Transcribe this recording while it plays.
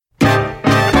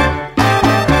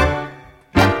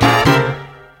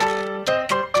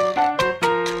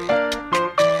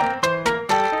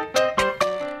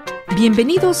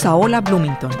Bienvenidos a Hola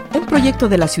Bloomington, un proyecto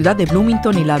de la ciudad de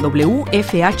Bloomington y la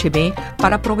WFHB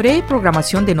para proveer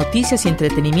programación de noticias y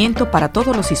entretenimiento para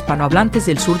todos los hispanohablantes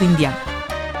del sur de Indiana.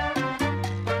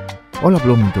 Hola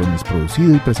Bloomington es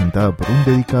producido y presentado por un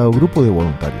dedicado grupo de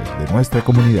voluntarios de nuestra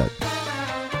comunidad.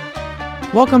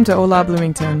 Welcome to Hola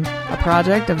Bloomington, a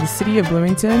project of the City of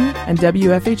Bloomington and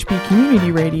WFHB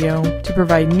Community Radio to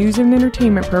provide news and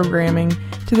entertainment programming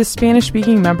to the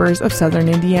Spanish-speaking members of Southern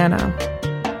Indiana.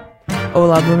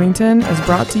 Hola Bloomington is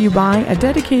brought to you by a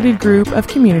dedicated group of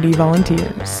community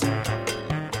volunteers.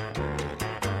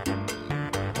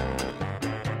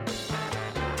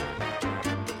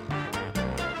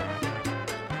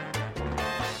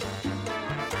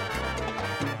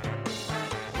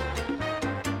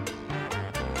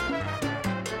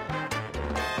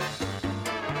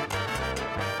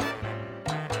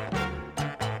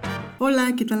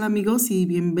 Hola, ¿qué tal amigos? Y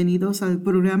bienvenidos al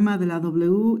programa de la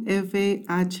WFHB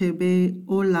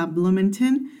Hola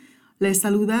Bloomington. Les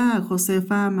saluda a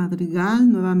Josefa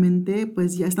Madrigal nuevamente,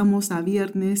 pues ya estamos a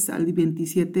viernes, al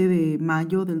 27 de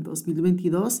mayo del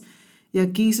 2022. Y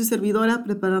aquí su servidora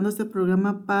preparando este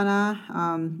programa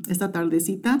para esta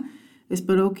tardecita.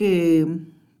 Espero que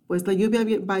pues la lluvia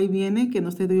va y viene, que no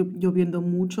esté lloviendo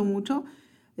mucho.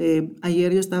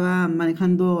 Ayer yo estaba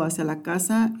manejando hacia la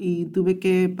casa y tuve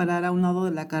que parar a un lado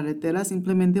de la carretera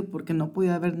simplemente porque no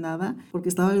podía ver nada, porque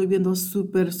estaba lloviendo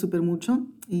súper mucho.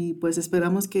 Y pues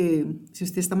esperamos que si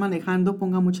usted está manejando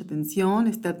ponga mucha atención,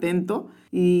 esté atento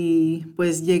y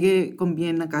pues llegue con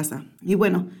bien a casa. Y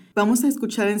bueno, vamos a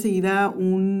escuchar enseguida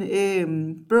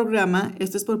un programa.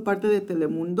 Esto es por parte de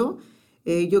Telemundo.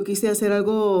 Yo quise hacer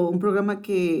un programa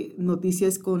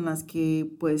noticias con las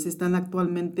que pues están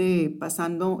actualmente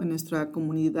pasando en nuestra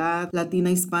comunidad latina,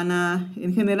 hispana,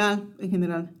 en general.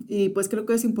 Y pues creo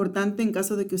que es importante en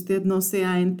caso de que usted no se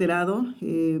ha enterado.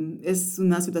 Es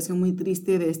una situación muy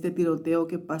triste de este tiroteo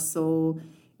que pasó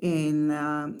en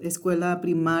la escuela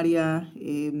primaria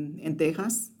en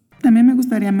Texas. También me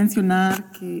gustaría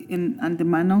mencionar que en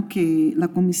antemano que la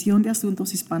Comisión de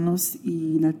Asuntos Hispanos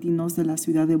y Latinos de la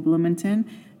ciudad de Bloomington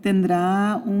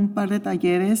tendrá un par de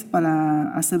talleres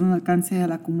para hacer un alcance a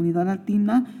la comunidad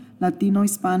latina,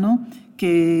 latino-hispano,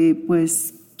 que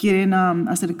pues quieren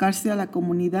acercarse a la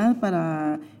comunidad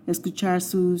para escuchar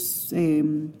sus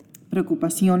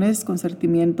preocupaciones,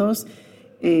 consentimientos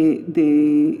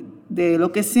de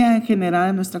lo que sea en general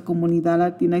en nuestra comunidad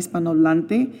latina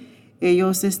hispanohablante.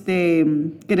 Ellos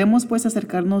queremos pues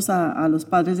acercarnos a los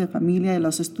padres de familia y a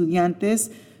los estudiantes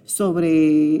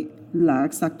sobre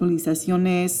las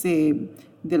actualizaciones de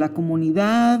la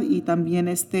comunidad y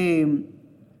también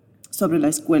sobre la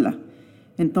escuela.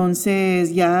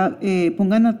 Entonces ya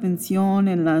pongan atención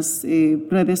en las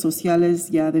redes sociales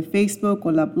ya de Facebook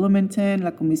o la Bloomington,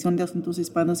 la Comisión de Asuntos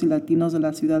Hispanos y Latinos de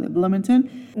la ciudad de Bloomington.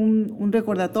 Un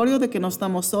recordatorio de que no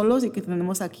estamos solos y que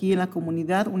tenemos aquí en la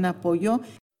comunidad un apoyo.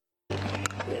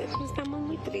 Estamos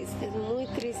muy tristes.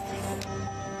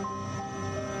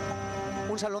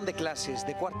 Un salón de clases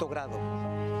de cuarto grado.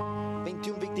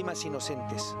 21 víctimas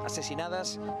inocentes,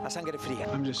 asesinadas a sangre fría.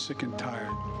 I'm just sick and tired.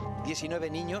 19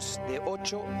 niños de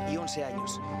 8 y 11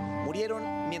 años. Murieron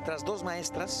mientras 2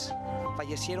 maestras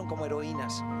fallecieron como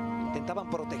heroínas. Intentaban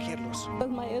protegerlos. Las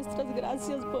maestras,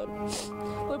 gracias por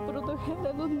proteger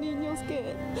a los niños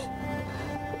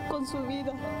con su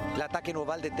vida. El ataque en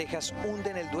Uvalde, Texas,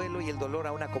 hunde en el duelo y el dolor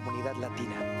a una comunidad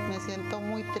latina. Me siento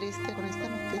muy triste con esta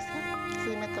noticia. Sí,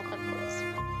 me toca el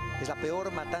corazón. Es la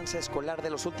peor matanza escolar de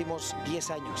los últimos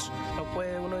 10 años. No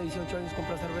puede uno de 18 años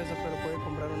comprar cerveza, pero puede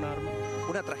comprar un arma.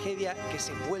 Una tragedia que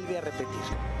se vuelve a repetir.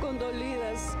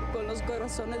 Condolidas con los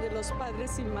corazones de los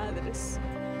padres y madres.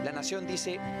 La nación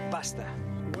dice basta.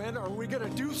 When are we gonna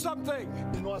do something?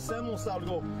 Si no hacemos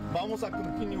algo, vamos a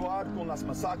continuar con las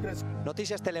masacres.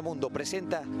 Noticias Telemundo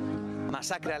presenta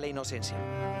Masacre a la Inocencia.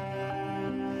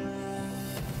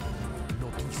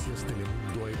 Noticias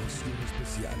Telemundo, edición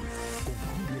especial, con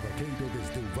Julio Vaqueiro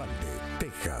desde Uvalde,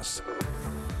 Texas.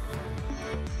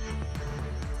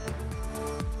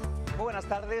 Muy buenas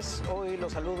tardes, hoy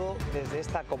los saludo desde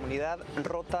esta comunidad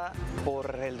rota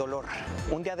por el dolor.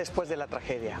 Un día después de la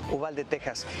tragedia, Uvalde,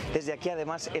 Texas. Desde aquí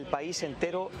además el país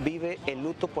entero vive el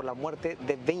luto por la muerte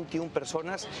de 21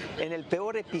 personas en el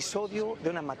peor episodio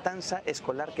de una matanza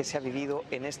escolar que se ha vivido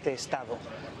en este estado,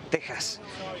 Texas.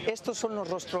 Estos son los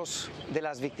rostros de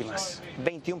las víctimas,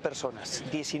 21 personas,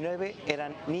 19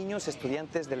 eran niños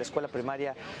estudiantes de la escuela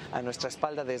primaria a nuestra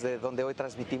espalda desde donde hoy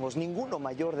transmitimos, ninguno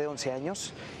mayor de 11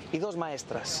 años y 2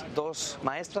 dos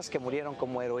maestras que murieron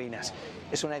como heroínas.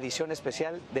 Es una edición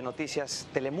especial de Noticias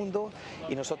Telemundo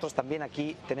y nosotros también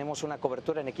aquí tenemos una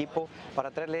cobertura en equipo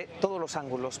para traerle todos los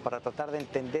ángulos, para tratar de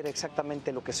entender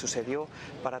exactamente lo que sucedió,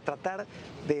 para tratar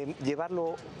de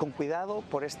llevarlo con cuidado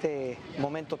por este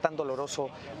momento tan doloroso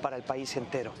para el país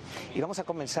entero. Y vamos a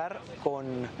comenzar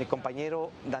con mi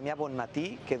compañero Damián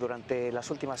Bonmatí, que durante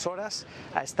las últimas horas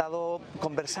ha estado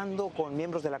conversando con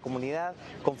miembros de la comunidad,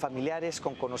 con familiares,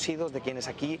 con conocidos de quienes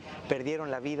aquí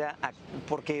perdieron la vida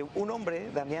porque un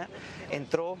hombre, Damián,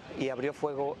 entró y abrió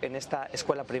fuego en esta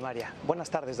escuela primaria. Buenas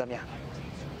tardes, Damián.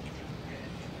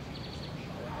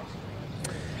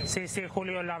 Sí,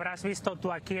 Julio, lo habrás visto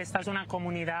tú aquí. Esta es una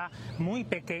comunidad muy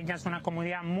pequeña, es una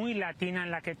comunidad muy latina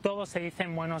en la que todos se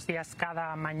dicen buenos días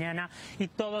cada mañana y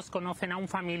todos conocen a un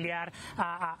familiar,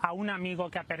 a un amigo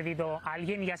que ha perdido a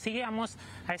alguien. Y así llegamos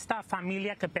a esta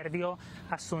familia que perdió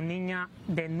a su niña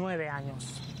de 9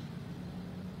 años.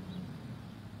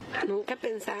 Nunca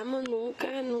pensamos,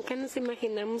 nunca nos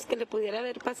imaginamos que le pudiera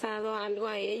haber pasado algo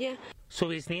a ella. Su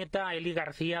bisnieta, Eli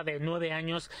García, de 9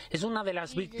 años, es una de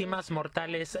las víctimas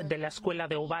mortales de la escuela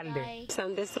de Uvalde.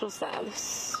 Están destrozados.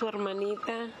 Su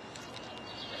hermanita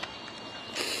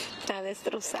está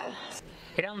destrozada.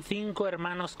 Eran 5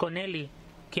 hermanos con Eli,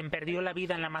 quien perdió la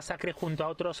vida en la masacre junto a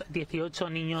otros 18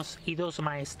 niños y 2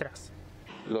 maestras.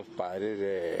 Los padres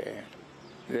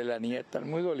de la niña están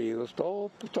muy dolidos,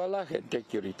 toda la gente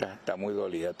aquí ahorita está muy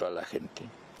dolida, toda la gente.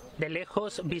 De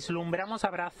lejos vislumbramos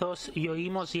abrazos y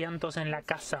oímos llantos en la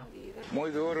casa. Muy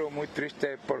duro, muy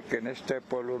triste, porque en este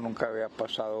pueblo nunca había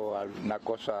pasado una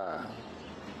cosa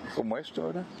como esto,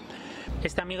 ¿verdad?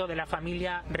 Este amigo de la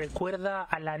familia recuerda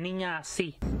a la niña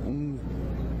así.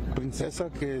 Una princesa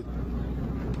que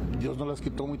Dios nos las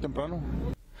quitó muy temprano.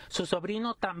 Su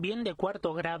sobrino, también de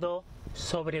 4º grado,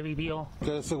 sobrevivió.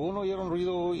 Que según oyeron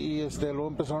ruido y luego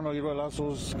empezaron a oír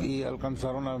balazos y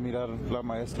alcanzaron a mirar la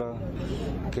maestra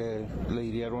que le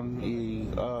hirieron y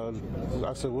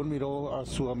según miró a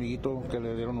su amiguito que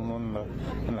le dieron uno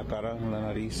en la cara, en la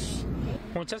nariz.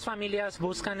 Muchas familias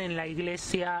buscan en la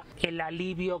iglesia el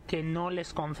alivio que no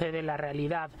les concede la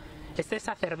realidad. Este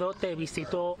sacerdote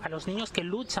visitó a los niños que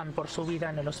luchan por su vida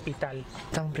en el hospital.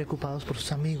 Están preocupados por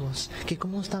sus amigos, que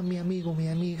cómo está mi amigo, mi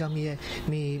amiga,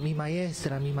 mi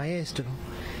maestra, mi maestro.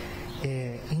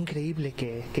 Increíble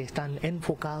que están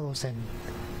enfocados en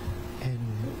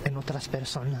otras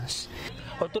personas.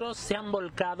 Otros se han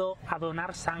volcado a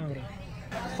donar sangre.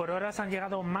 Por horas han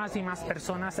llegado más y más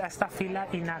personas a esta fila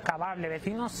inacabable.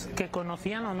 Vecinos que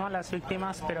conocían o no a las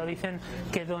víctimas, pero dicen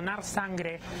que donar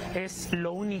sangre es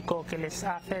lo único que les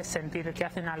hace sentir que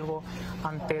hacen algo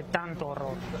ante tanto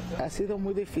horror. Ha sido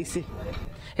muy difícil.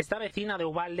 Esta vecina de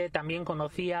Uvalde también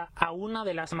conocía a una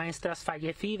de las maestras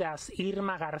fallecidas,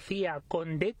 Irma García,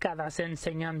 con décadas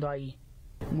enseñando ahí.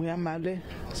 Muy amable,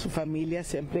 su familia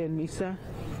siempre en misa,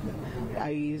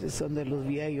 ahí es donde los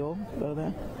vi yo,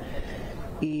 ¿verdad?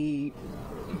 Y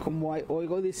como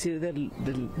oigo decir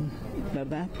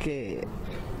verdad que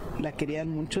la querían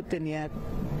mucho, tenía,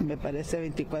 me parece,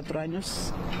 24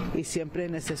 años y siempre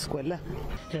en esa escuela.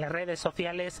 En las redes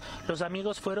sociales los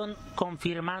amigos fueron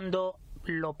confirmando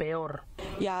lo peor.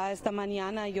 Ya esta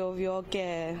mañana yo vi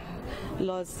que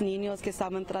los niños que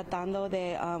estaban tratando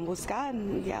de buscar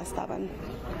ya estaban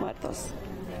muertos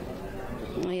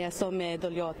y eso me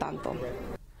dolió tanto.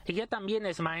 Ella también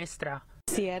es maestra.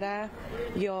 Si era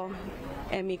yo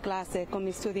en mi clase con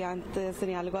mis estudiantes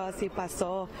y algo así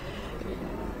pasó,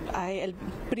 la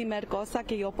primera cosa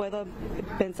que yo puedo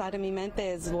pensar en mi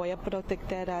mente es voy a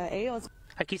proteger a ellos.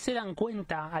 Aquí se dan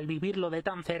cuenta, al vivirlo de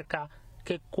tan cerca,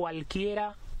 que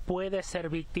cualquiera puede ser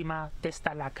víctima de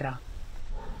esta lacra.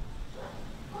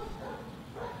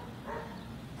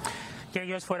 Que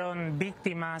ellos fueron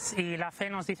víctimas y la fe,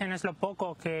 nos dicen, es lo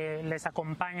poco que les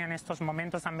acompaña en estos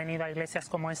momentos. Han venido a iglesias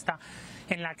como esta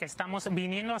en la que estamos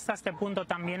viniendo hasta este punto.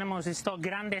 También hemos visto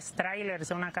grandes tráilers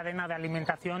de una cadena de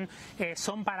alimentación,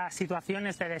 son para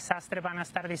situaciones de desastre, van a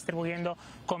estar distribuyendo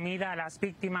comida a las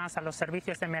víctimas, a los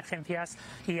servicios de emergencias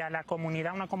y a la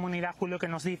comunidad. Una comunidad, Julio, que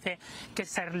nos dice que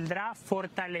saldrá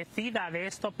fortalecida de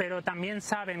esto, pero también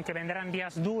saben que vendrán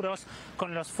días duros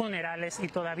con los funerales y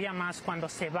todavía más cuando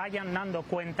se vayan dando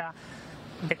cuenta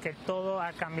de que todo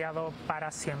ha cambiado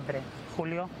para siempre.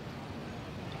 Julio.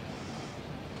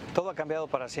 Todo ha cambiado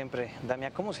para siempre.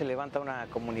 Damián, ¿cómo se levanta una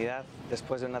comunidad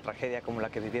después de una tragedia como la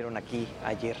que vivieron aquí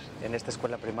ayer en esta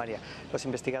escuela primaria? Los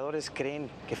investigadores creen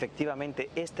que efectivamente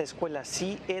esta escuela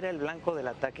sí era el blanco del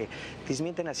ataque.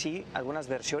 Desmienten así algunas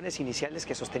versiones iniciales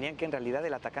que sostenían que en realidad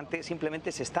el atacante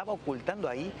simplemente se estaba ocultando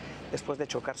ahí después de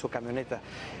chocar su camioneta.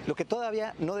 Lo que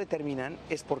todavía no determinan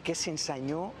es por qué se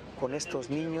ensañó con estos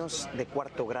niños de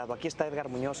cuarto grado. Aquí está Edgar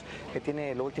Muñoz, que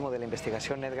tiene lo último de la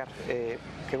investigación. Edgar,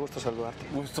 qué gusto saludarte.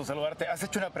 Gusto saludarte. Has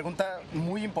hecho una pregunta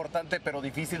muy importante pero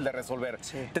difícil de resolver.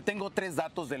 Sí. Te tengo 3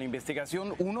 datos de la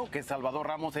investigación. Uno, que Salvador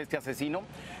Ramos, este asesino,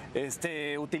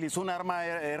 utilizó un arma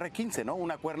R15, ¿no?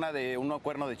 Una cuerno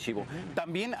de chivo.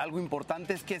 También algo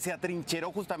importante es que se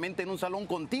atrincheró justamente en un salón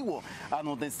contiguo a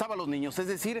donde estaban los niños. Es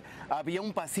decir, había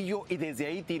un pasillo y desde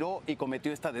ahí tiró y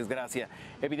cometió esta desgracia.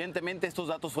 Evidentemente estos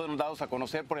datos fueron dados a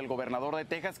conocer por el gobernador de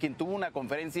Texas, quien tuvo una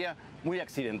conferencia muy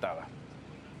accidentada.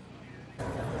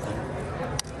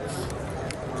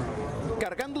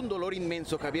 Cargando un dolor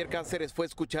inmenso, Javier Cáceres fue a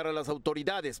escuchar a las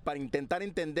autoridades para intentar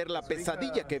entender la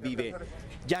pesadilla que vive.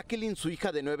 Jacqueline, su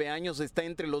hija de 9 años, está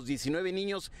entre los 19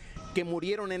 niños que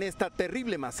murieron en esta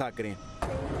terrible masacre.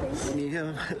 Mi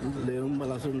hija le dio un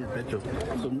balazo en el pecho.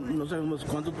 No sabemos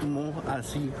cuánto tomó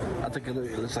así hasta que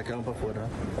le sacaron para afuera.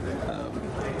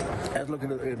 Es lo que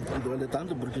duele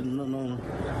tanto porque no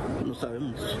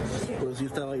sabemos. Pero sí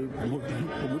estaba ahí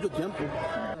por mucho tiempo.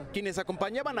 Quienes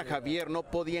acompañaban a Javier no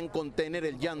podían contener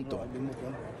el llanto.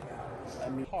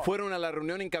 Fueron a la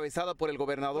reunión encabezada por el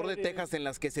gobernador de Texas en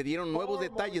las que se dieron nuevos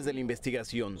detalles de la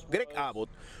investigación. Greg Abbott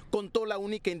contó la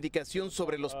única indicación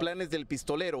sobre los planes del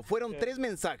pistolero. Fueron 3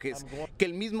 mensajes que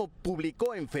él mismo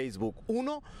publicó en Facebook.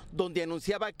 Uno, donde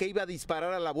anunciaba que iba a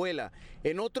disparar a la abuela.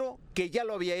 En otro, que ya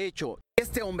lo había hecho.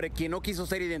 Este hombre, quien no quiso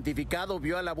ser identificado,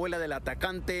 vio a la abuela del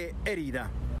atacante herida.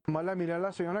 Más la miré a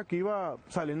la señora que iba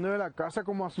saliendo de la casa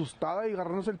como asustada y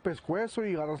agarrándose el pescuezo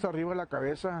y agarrándose arriba de la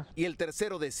cabeza. Y el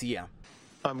tercero decía: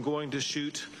 I'm going to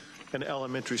shoot an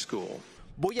elementary school.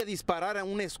 Voy a disparar a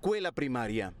una escuela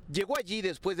primaria. Llegó allí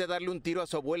después de darle un tiro a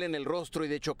su abuela en el rostro y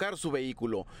de chocar su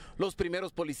vehículo. Los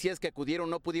primeros policías que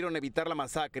acudieron no pudieron evitar la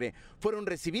masacre. Fueron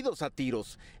recibidos a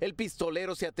tiros. El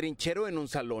pistolero se atrincheró en un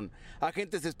salón.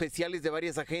 Agentes especiales de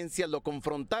varias agencias lo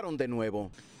confrontaron de nuevo.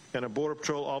 And a Border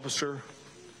Patrol officer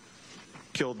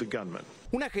killed the gunman.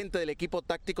 Un agente del equipo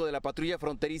táctico de la patrulla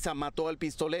fronteriza mató al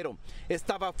pistolero.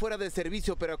 Estaba fuera de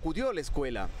servicio, pero acudió a la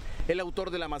escuela. El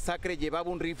autor de la masacre llevaba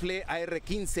un rifle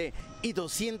AR-15 y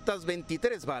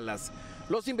 223 balas.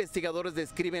 Los investigadores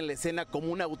describen la escena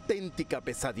como una auténtica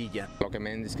pesadilla. Lo que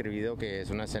me han describido que es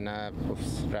una escena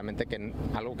realmente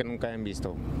algo que nunca han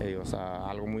visto ellos,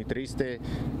 algo muy triste,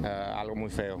 algo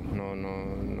muy feo.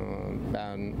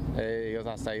 Ellos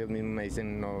hasta ellos mismos me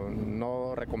dicen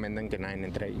no recomiendan que nadie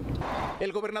entre ahí.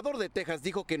 El gobernador de Texas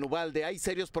dijo que en Uvalde hay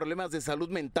serios problemas de salud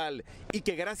mental y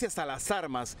que gracias a las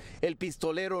armas el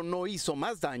pistolero no hizo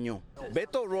más daño.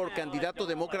 Beto O'Rourke, candidato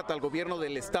demócrata al gobierno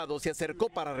del estado, se acercó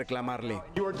para reclamarle.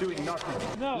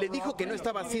 Le dijo que no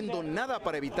estaba haciendo nada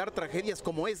para evitar tragedias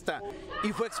como esta y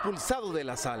fue expulsado de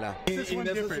la sala. Y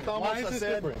necesitamos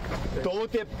hacer todo lo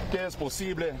que es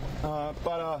posible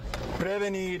para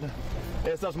prevenir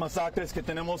estas masacres que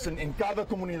tenemos en cada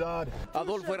comunidad.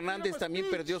 Adolfo Hernández también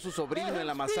perdió a su sobrino en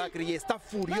la masacre y está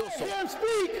furioso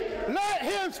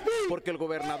porque el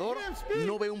gobernador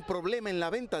no ve un problema en la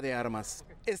venta de armas.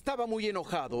 Estaba muy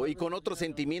enojado y con otros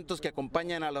sentimientos que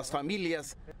acompañan a las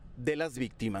familias de las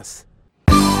víctimas.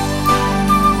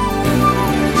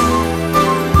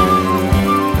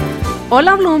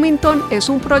 Hola Bloomington es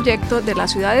un proyecto de la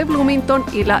ciudad de Bloomington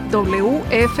y la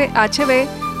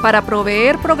WFHB para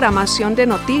proveer programación de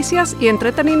noticias y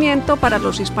entretenimiento para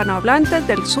los hispanohablantes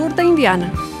del sur de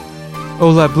Indiana.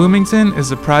 Hola Bloomington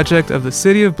is a project of the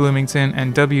City of Bloomington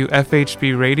and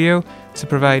WFHB Radio to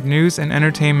provide news and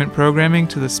entertainment programming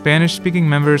to the Spanish-speaking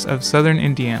members of southern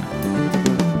Indiana.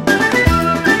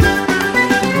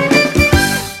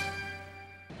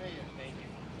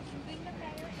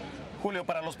 Julio,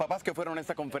 para los papás que fueron a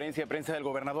esta conferencia de prensa del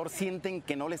gobernador, sienten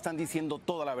que no le están diciendo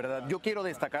toda la verdad. Yo quiero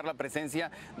destacar la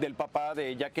presencia del papá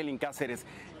de Jacqueline Cáceres,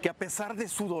 que a pesar de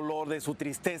su dolor, de su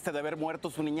tristeza de haber muerto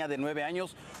su niña de 9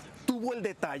 años, tuvo el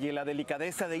detalle, la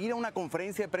delicadeza de ir a una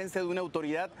conferencia de prensa de una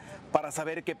autoridad para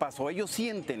saber qué pasó. Ellos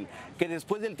sienten que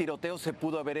después del tiroteo se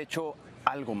pudo haber hecho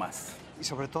algo más. Y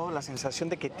sobre todo la sensación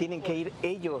de que tienen que ir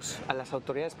ellos a las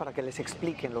autoridades para que les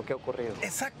expliquen lo que ha ocurrido.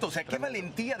 Exacto, o sea, qué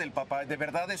valentía del papá, de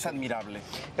verdad es admirable.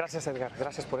 Gracias, Edgar,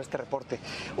 gracias por este reporte.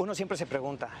 Uno siempre se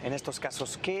pregunta en estos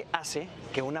casos, ¿qué hace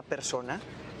que una persona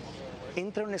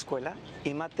entre a una escuela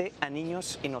y mate a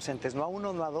niños inocentes? No a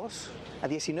uno, no a dos, a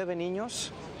 19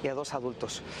 niños y a 2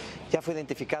 adultos. Ya fue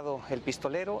identificado el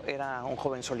pistolero, era un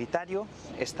joven solitario,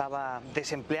 estaba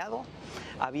desempleado,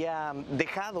 había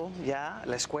dejado ya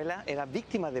la escuela, era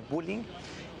víctima de bullying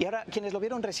y ahora quienes lo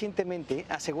vieron recientemente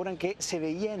aseguran que se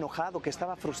veía enojado, que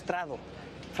estaba frustrado.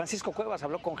 Francisco Cuevas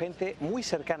habló con gente muy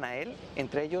cercana a él,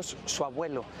 entre ellos su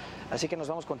abuelo. Así que nos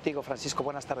vamos contigo, Francisco,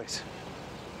 buenas tardes.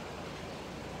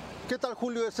 ¿Qué tal,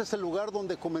 Julio? Este es el lugar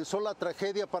donde comenzó la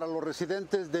tragedia para los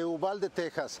residentes de Uvalde,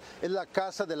 Texas. Es la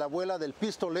casa de la abuela del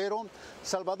pistolero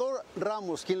Salvador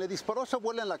Ramos, quien le disparó a su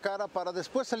abuela en la cara para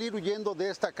después salir huyendo de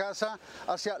esta casa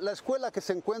hacia la escuela que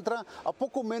se encuentra a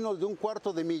poco menos de un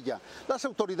cuarto de milla. Las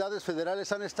autoridades federales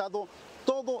han estado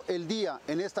todo el día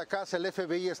en esta casa, el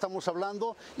FBI estamos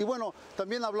hablando, y bueno,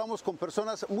 también hablamos con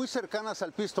personas muy cercanas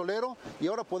al pistolero y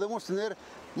ahora podemos tener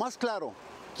más claro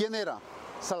quién era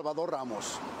Salvador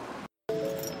Ramos.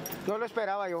 No lo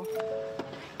esperaba yo.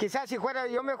 Quizás si fuera,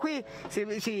 yo me fui,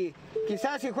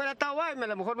 quizás si fuera Tawai, a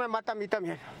lo mejor me mata a mí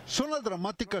también. Son las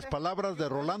dramáticas palabras de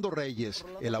Rolando Reyes,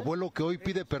 el abuelo que hoy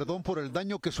pide perdón por el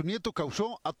daño que su nieto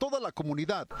causó a toda la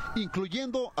comunidad,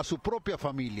 incluyendo a su propia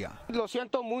familia. Lo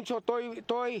siento mucho,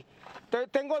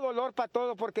 tengo dolor para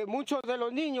todo, porque muchos de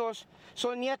los niños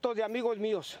son nietos de amigos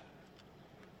míos.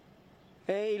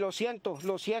 Y lo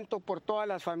siento por todas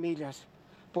las familias,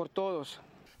 por todos.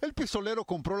 El pistolero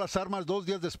compró las armas 2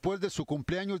 días después de su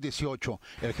cumpleaños 18.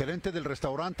 El gerente del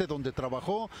restaurante donde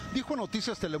trabajó dijo a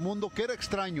Noticias Telemundo que era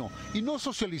extraño y no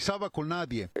socializaba con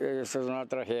nadie. Esa es una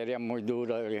tragedia muy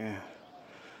dura.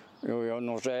 Yo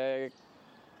no sé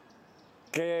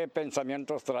qué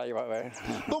pensamientos trae, a ver.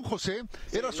 Don José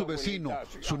era su vecino.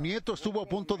 Su nieto estuvo a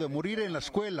punto de morir en la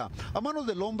escuela a manos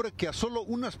del hombre que a solo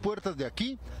unas puertas de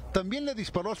aquí también le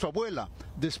disparó a su abuela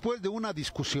después de una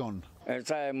discusión. Él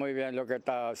sabe muy bien lo que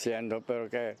está haciendo, pero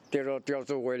que tiroteó a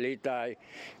su abuelita,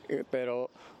 pero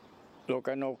lo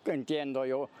que no entiendo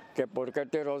yo, que por qué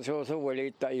tiroteó a su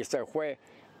abuelita y se fue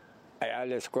a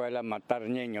la escuela a matar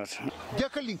niños.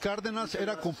 Jacqueline Cárdenas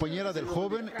era compañera del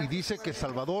joven y dice que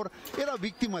Salvador era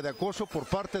víctima de acoso por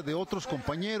parte de otros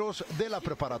compañeros de la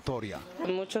preparatoria.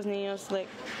 Muchos niños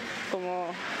como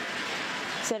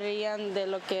se reían de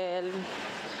lo que él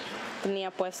tenía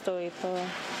puesto y todo.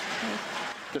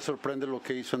 ¿Te sorprende lo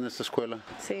que hizo en esta escuela?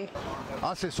 Sí.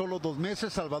 Hace solo 2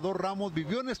 meses Salvador Ramos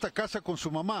vivió en esta casa con su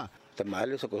mamá. Está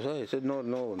mal esa cosa, eso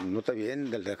no está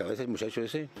bien de la cabeza el muchacho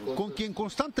ese. Con quien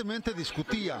constantemente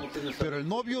discutía, pero el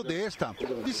novio de esta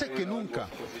dice que nunca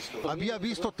había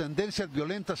visto tendencias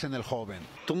violentas en el joven.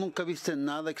 ¿Tú nunca viste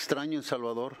nada extraño en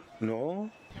Salvador?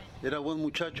 No. ¿Era buen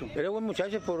muchacho? Era buen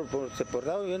muchacho, se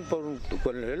portaba bien,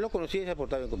 cuando él lo conocía se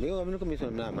portaba bien conmigo, a mí nunca me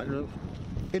hizo nada mal, ¿no?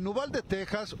 En Uvalde,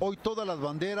 Texas, hoy todas las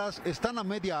banderas están a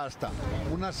media asta,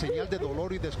 una señal de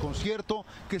dolor y desconcierto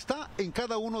que está en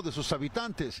cada uno de sus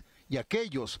habitantes y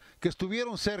aquellos que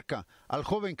estuvieron cerca al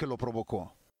joven que lo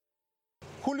provocó.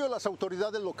 Julio, las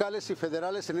autoridades locales y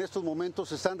federales en estos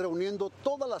momentos están reuniendo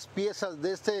todas las piezas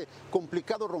de este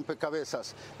complicado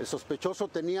rompecabezas. El sospechoso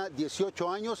tenía 18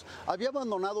 años, había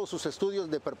abandonado sus estudios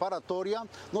de preparatoria,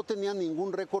 no tenía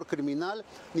ningún récord criminal,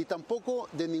 ni tampoco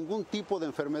de ningún tipo de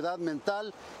enfermedad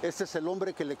mental. Este es el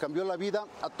hombre que le cambió la vida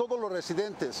a todos los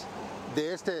residentes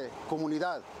de esta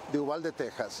comunidad de Uvalde,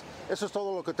 Texas. Eso es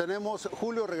todo lo que tenemos.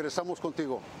 Julio, regresamos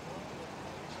contigo.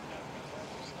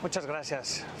 Muchas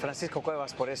gracias, Francisco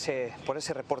Cuevas, por ese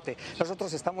reporte.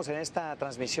 Nosotros estamos en esta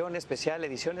transmisión especial,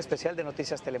 edición especial de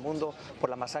Noticias Telemundo por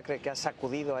la masacre que ha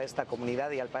sacudido a esta comunidad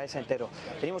y al país entero.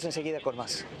 Venimos enseguida con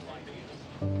más.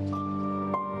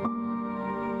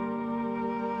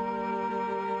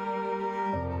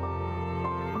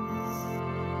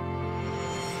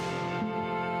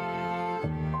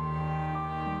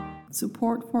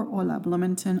 Support for Hola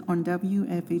Bloomington on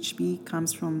WFHB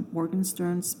comes from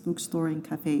Morgenstern's Bookstore and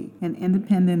Cafe, an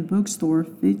independent bookstore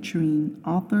featuring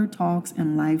author talks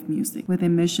and live music, with a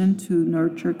mission to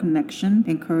nurture connection,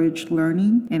 encourage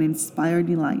learning, and inspire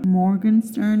delight.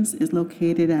 Morgenstern's is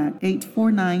located at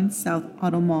 849 South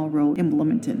Auto Mall Road in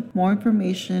Bloomington. More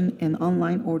information and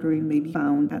online ordering may be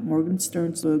found at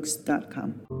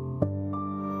morgensternsbooks.com.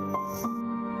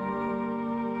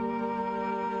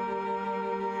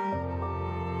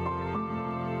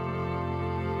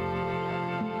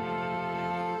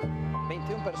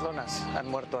 Personas han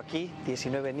muerto aquí,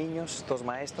 19 niños, 2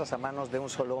 maestras a manos de un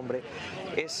solo hombre.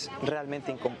 Es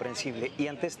realmente incomprensible. Y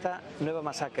ante esta nueva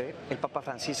masacre, el Papa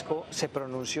Francisco se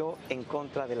pronunció en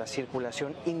contra de la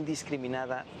circulación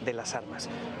indiscriminada de las armas.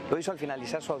 Lo hizo al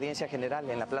finalizar su audiencia general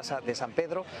en la Plaza de San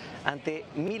Pedro ante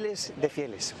miles de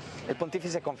fieles. El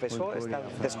pontífice confesó estar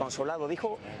desconsolado,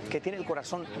 dijo que tiene el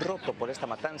corazón roto por esta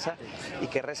matanza y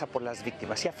que reza por las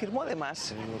víctimas. Y afirmó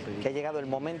además que ha llegado el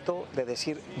momento de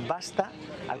decir basta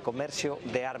al comercio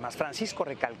de armas. Francisco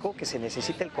recalcó que se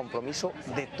necesita el compromiso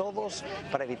de todos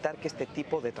para evitar que este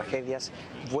tipo de tragedias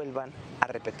vuelvan a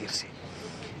repetirse.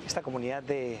 Esta comunidad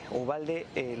de Uvalde,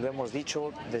 lo hemos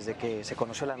dicho desde que se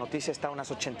conoció la noticia, está a unas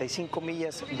 85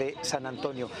 millas de San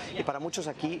Antonio. Y para muchos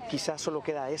aquí quizás solo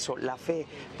queda eso, la fe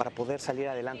para poder salir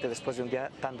adelante después de un día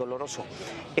tan doloroso.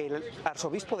 El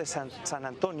arzobispo de San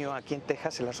Antonio, aquí en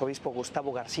Texas, el arzobispo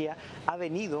Gustavo García, ha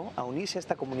venido a unirse a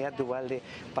esta comunidad de Uvalde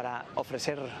para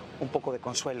ofrecer un poco de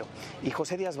consuelo. Y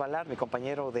José Díaz Valar, mi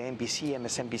compañero de NBC,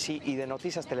 MSNBC y de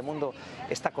Noticias Telemundo,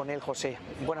 está con él. José,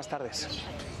 buenas tardes.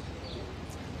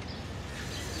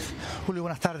 Julio,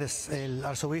 buenas tardes. El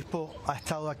arzobispo ha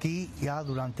estado aquí ya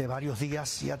durante varios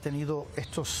días y ha tenido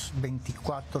estas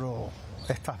 24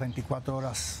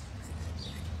 horas.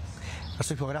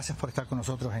 Arzobispo, gracias por estar con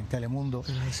nosotros en Telemundo.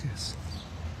 Gracias.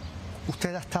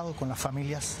 Usted ha estado con las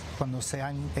familias cuando se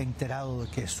han enterado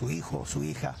de que su hijo o su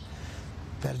hija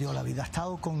perdió la vida. Ha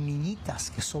estado con niñitas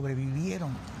que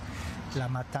sobrevivieron la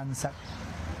matanza.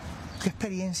 ¿Qué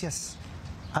experiencias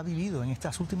ha vivido en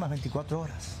estas últimas 24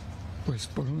 horas? Pues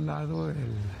por un lado el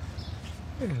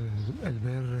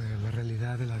ver la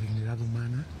realidad de la dignidad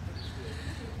humana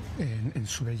en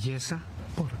su belleza,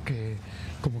 porque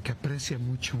como que aprecia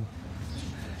mucho,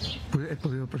 he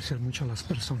podido apreciar mucho a las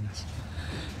personas,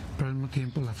 pero al mismo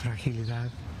tiempo la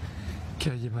fragilidad que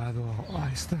ha llevado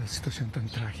a esta situación tan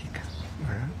trágica,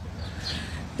 ¿verdad?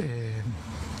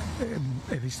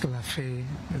 He visto la fe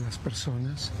de las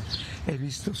personas, he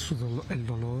visto el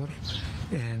dolor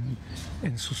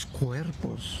en sus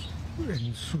cuerpos,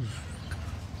 en sus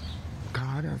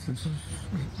caras, en sus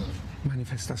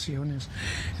manifestaciones,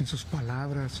 en sus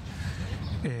palabras.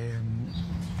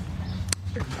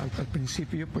 Al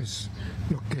principio, pues,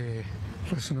 lo que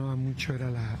resonaba mucho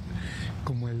era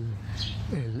como el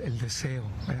deseo,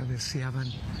 ¿verdad? Deseaban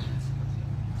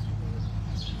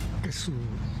que su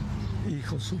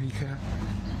hijo, su hija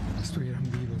estuvieran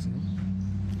vivos, ¿no?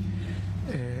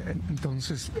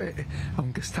 Entonces,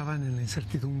 aunque estaban en la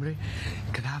incertidumbre,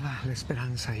 quedaba la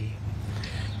esperanza ahí.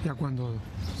 Ya cuando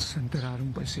se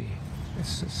enteraron, pues sí,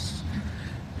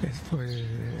 fue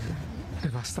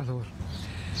devastador,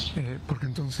 porque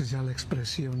entonces ya la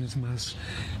expresión es más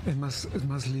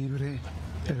libre,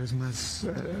 es más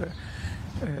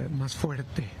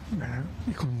fuerte, ¿verdad?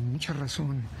 Y con mucha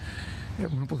razón.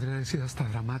 Uno podría decir hasta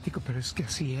dramático, pero es que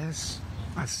así es.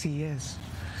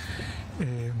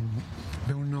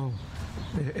 Ve uno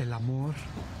el amor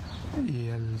y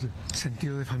el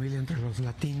sentido de familia entre los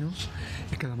latinos,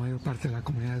 y que la mayor parte de la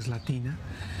comunidad es latina.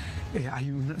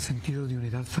 Hay un sentido de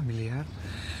unidad familiar,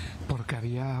 porque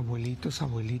había abuelitos,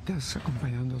 abuelitas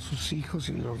acompañando a sus hijos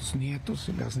y los nietos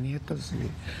y las nietas.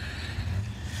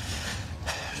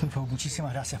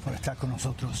 Muchísimas gracias por estar con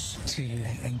nosotros. Sí.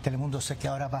 En Telemundo sé que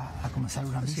ahora va a comenzar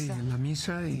una misa. Sí, la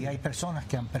misa. Y hay personas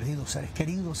que han perdido seres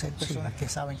queridos, hay personas que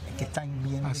saben que están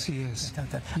viendo. Así es.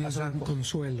 Y nos dan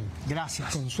consuelo.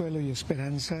 Gracias. Consuelo y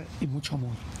esperanza y mucho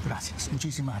amor. Gracias.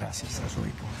 Muchísimas gracias,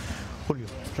 arzobispo. Julio,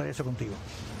 regreso contigo.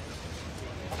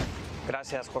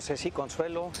 Gracias, José. Sí,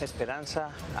 consuelo,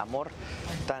 esperanza, amor,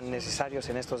 tan necesarios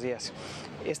en estos días.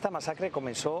 Esta masacre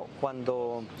comenzó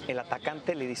cuando el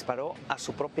atacante le disparó a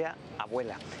su propia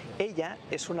abuela. Ella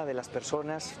es una de las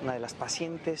personas, una de las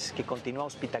pacientes que continúa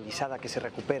hospitalizada, que se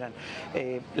recuperan.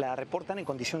 La reportan en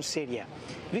condición seria.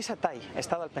 Luis Atay ha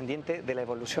estado al pendiente de la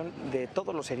evolución de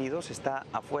todos los heridos, está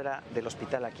afuera del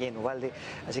hospital aquí en Uvalde.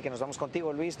 Así que nos vamos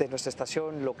contigo, Luis, de nuestra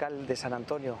estación local de San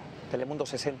Antonio, Telemundo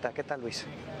 60. ¿Qué tal, Luis?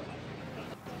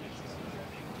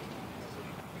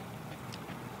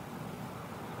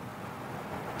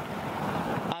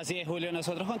 Así es, Julio.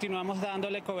 Nosotros continuamos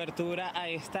dándole cobertura a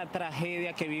esta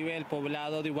tragedia que vive el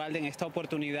poblado de Uvalde. En esta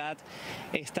oportunidad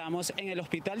estamos en el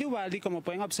hospital de Uvalde y, como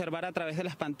pueden observar a través de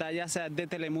las pantallas de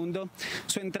Telemundo,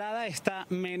 su entrada está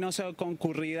menos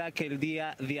concurrida que el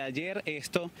día de ayer.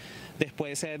 Esto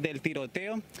después del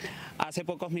tiroteo. Hace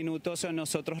pocos minutos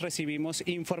nosotros recibimos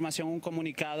información, un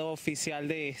comunicado oficial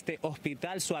de este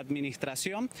hospital, su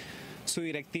administración. Su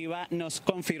directiva nos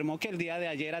confirmó que el día de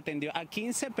ayer atendió a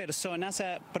 15 personas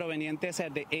provenientes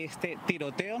de este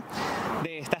tiroteo.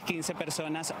 De estas 15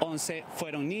 personas, 11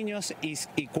 fueron niños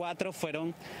y 4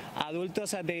 fueron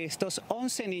adultos. De estos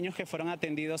 11 niños que fueron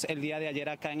atendidos el día de ayer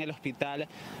acá en el hospital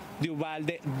de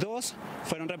Uvalde, 2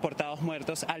 fueron reportados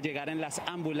muertos al llegar en las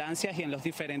ambulancias y en los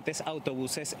diferentes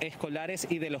autobuses escolares,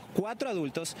 y de los 4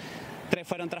 adultos, 3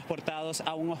 fueron transportados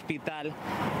a un hospital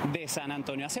de San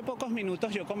Antonio. Hace pocos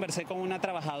minutos yo conversé con una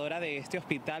trabajadora de este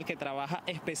hospital que trabaja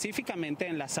específicamente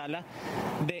en la sala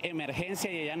de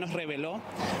emergencia, y ella nos reveló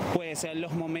pues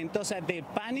los momentos de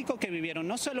pánico que vivieron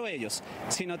no solo ellos,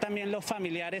 sino también los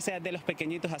familiares de los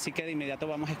pequeñitos. Así que de inmediato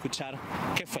vamos a escuchar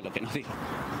qué fue lo que nos dijo.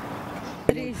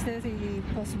 Tristes, y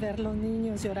pues ver los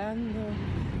niños llorando,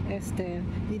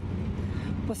 y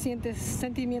pues sientes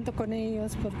sentimiento con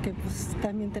ellos porque pues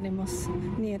también tenemos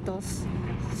nietos,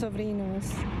 sobrinos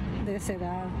de esa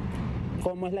edad.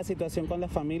 ¿Cómo es la situación con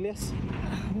las familias?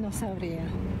 No sabría.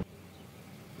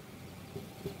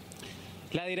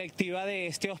 La directiva de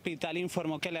este hospital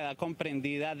informó que la edad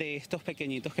comprendida de estos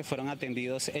pequeñitos que fueron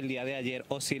atendidos el día de ayer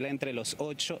oscila entre los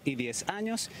 8 y 10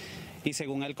 años y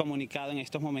según el comunicado en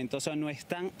estos momentos no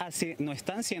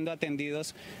están siendo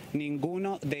atendidos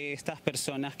ninguno de estas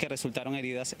personas que resultaron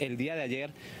heridas el día de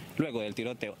ayer luego del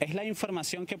tiroteo. Es la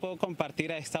información que puedo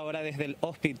compartir a esta hora desde el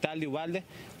hospital de Uvalde.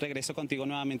 Regreso contigo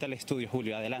nuevamente al estudio,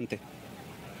 Julio. Adelante.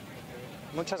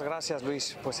 Muchas gracias,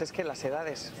 Luis. Pues es que las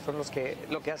edades son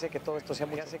lo que hace que todo esto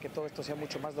sea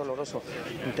mucho más doloroso,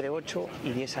 entre 8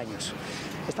 y 10 años.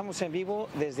 Estamos en vivo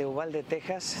desde Uvalde,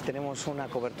 Texas. Tenemos una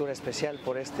cobertura especial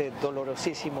por este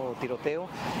dolorosísimo tiroteo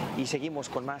y seguimos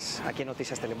con más aquí en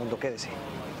Noticias Telemundo. Quédese.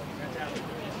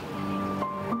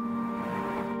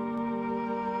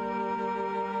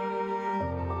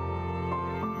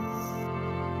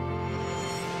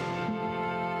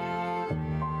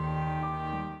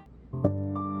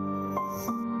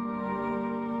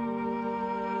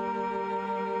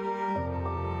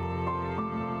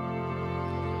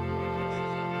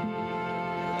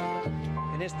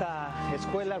 En esta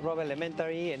escuela, Robb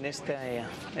Elementary, en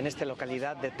esta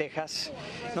localidad de Texas,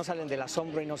 no salen del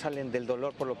asombro y no salen del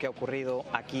dolor por lo que ha ocurrido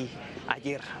aquí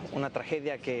ayer. Una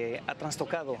tragedia que ha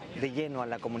trastocado de lleno a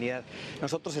la comunidad.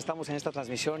 Nosotros estamos en esta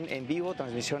transmisión en vivo,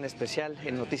 transmisión especial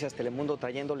en Noticias Telemundo,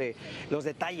 trayéndole los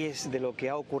detalles de lo que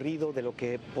ha ocurrido, de lo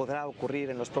que podrá ocurrir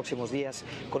en los próximos días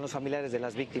con los familiares de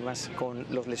las víctimas, con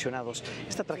los lesionados.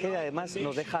 Esta tragedia además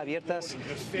nos deja abiertas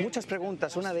muchas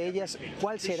preguntas. Una de ellas,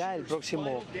 ¿cuál será el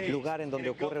próximo lugar en donde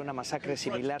ocurre una masacre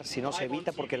similar si no se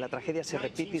evita? Porque la tragedia se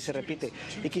repite y se repite.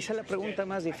 Y quizá la pregunta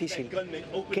más difícil,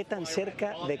 ¿qué tan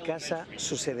cerca de casa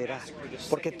sucederá?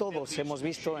 Porque todos hemos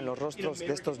visto en los rostros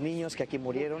de estos niños que aquí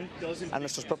murieron a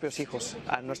nuestros propios hijos,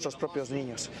 a nuestros propios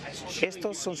niños.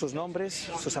 Estos son sus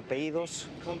nombres, sus apellidos,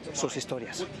 sus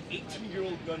historias.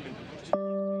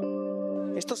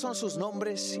 Estos son sus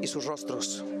nombres y sus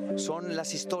rostros. Son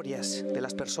las historias de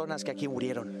las personas que aquí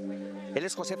murieron. Él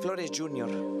es José Flores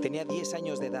Jr., tenía 10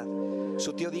 años de edad.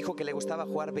 Su tío dijo que le gustaba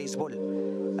jugar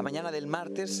béisbol. La mañana del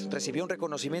martes recibió un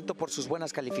reconocimiento por sus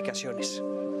buenas calificaciones.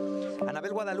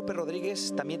 Anabel Guadalupe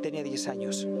Rodríguez también tenía 10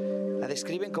 años. La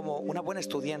describen como una buena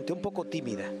estudiante, un poco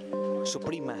tímida. Su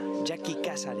prima, Jackie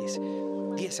Cázares,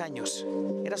 10 años.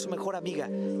 Era su mejor amiga,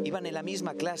 iban en la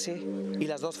misma clase y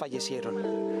las dos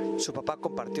fallecieron. Su papá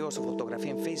compartió su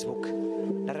fotografía en Facebook.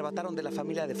 La arrebataron de la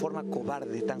familia de forma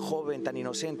cobarde, tan joven, tan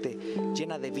inocente,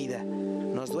 llena de vida.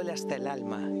 Nos duele hasta el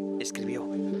alma, escribió.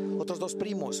 Otros dos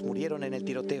primos murieron en el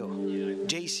tiroteo.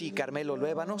 Jaycee Carmelo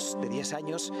Luébanos, de 10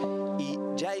 años, y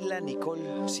Yayla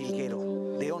Nicole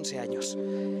Silguero, de 11 años.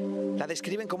 La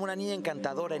describen como una niña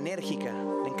encantadora, enérgica.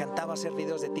 Le encantaba hacer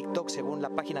videos de TikTok según la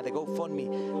página de GoFundMe,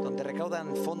 donde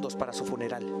recaudan fondos para su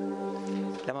funeral.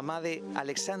 La mamá de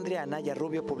Alexandria Anaya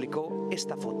Rubio publicó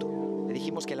esta foto. Le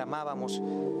dijimos que la amábamos,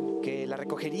 que la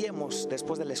recogeríamos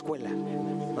después de la escuela.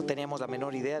 No teníamos la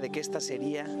menor idea de que esta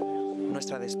sería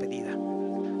nuestra despedida.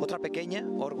 Otra pequeña,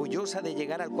 orgullosa de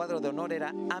llegar al cuadro de honor,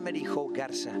 era Amerijo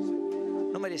Garza.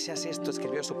 No merecías esto,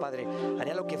 escribió su padre.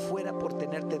 Haría lo que fuera por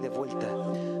tenerte de vuelta.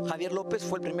 Javier López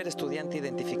fue el primer estudiante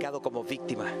identificado como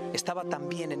víctima. Estaba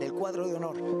también en el cuadro de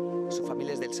honor. Su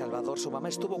familia es de El Salvador. Su mamá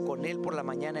estuvo con él por la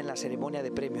mañana en la ceremonia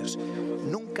de premios.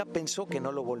 Nunca pensó que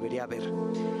no lo volvería a ver.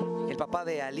 El papá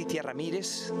de Alitia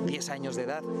Ramírez, 10 años de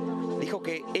edad, dijo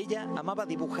que ella amaba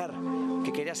dibujar,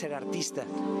 que quería ser artista.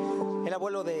 El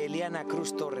abuelo de Eliana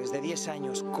Cruz Torres, de 10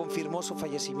 años, confirmó su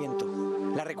fallecimiento.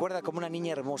 La recuerda como una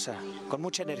niña hermosa, con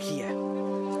mucha energía.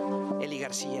 Eli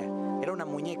García era una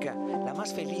muñeca, la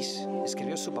más feliz,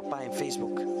 escribió su papá en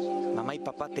Facebook. Mamá y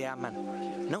papá te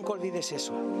aman. Nunca olvides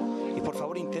eso. Y por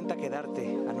favor intenta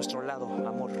quedarte a nuestro lado,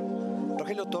 amor.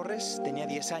 Rogelio Torres tenía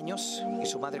 10 años y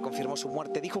su madre confirmó su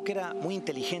muerte. Dijo que era muy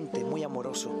inteligente, muy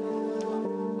amoroso.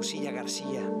 Lucía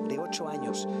García, de 8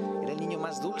 años, era el niño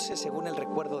más dulce según el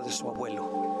recuerdo de su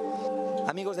abuelo.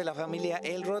 Amigos de la familia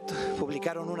Elrod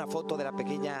publicaron una foto de la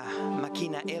pequeña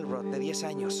Maquina Elrod, de 10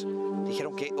 años.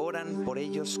 Dijeron que oran por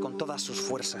ellos con todas sus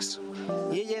fuerzas.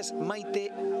 Y ella es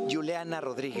Maite Juliana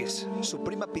Rodríguez. Su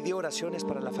prima pidió oraciones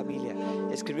para la familia.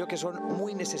 Escribió que son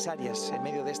muy necesarias en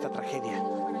medio de esta tragedia.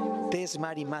 Tess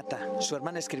Mari Mata, su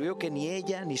hermana, escribió que ni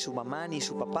ella, ni su mamá, ni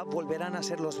su papá volverán a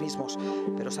ser los mismos,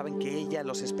 pero saben que ella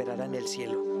los esperará en el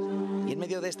cielo. Y en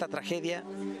medio de esta tragedia,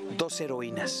 2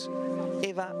 heroínas.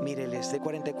 Eva Mireles, de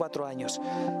 44 años.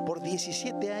 Por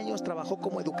 17 años trabajó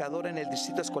como educadora en el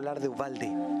distrito escolar de Uvalde.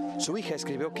 Su hija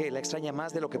escribió que la extraña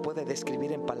más de lo que puede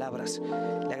describir en palabras.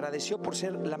 Le agradeció por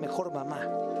ser la mejor mamá.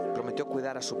 Prometió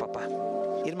cuidar a su papá.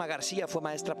 Irma García fue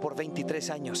maestra por 23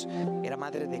 años. Era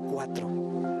madre de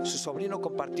 4. Su sobrino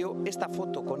compartió esta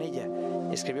foto con ella.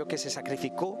 Escribió que se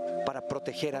sacrificó para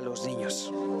proteger a los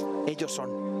niños. Ellos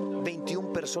son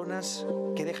 21 personas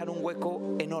que dejan un hueco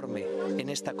enorme en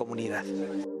esta comunidad.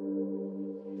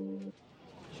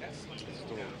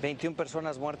 21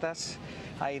 personas muertas.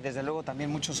 Hay desde luego también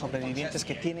muchos sobrevivientes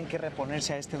que tienen que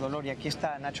reponerse a este dolor. Y aquí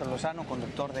está Nacho Lozano,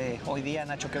 conductor de Hoy Día.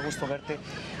 Nacho, qué gusto verte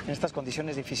en estas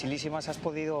condiciones dificilísimas. ¿Has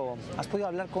podido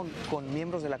hablar con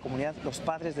miembros de la comunidad, los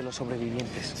padres de los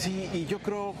sobrevivientes? Sí, y yo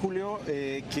creo, Julio,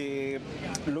 que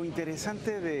lo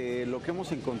interesante de lo que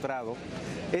hemos encontrado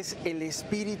es el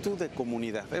espíritu de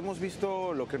comunidad. Hemos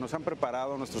visto lo que nos han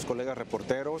preparado nuestros colegas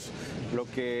reporteros, lo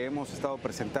que hemos estado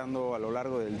presentando a lo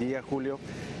largo del día, Julio,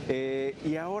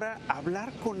 y ahora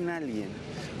hablar con alguien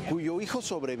cuyo hijo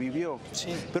sobrevivió,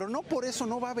 pero no por eso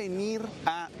no va a venir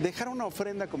a dejar una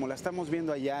ofrenda como la estamos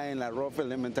viendo allá en la Ruff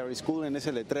Elementary School, en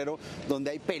ese letrero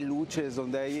donde hay peluches,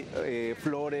 donde hay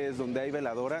flores, donde hay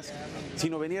veladoras,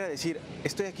 sino venir a decir,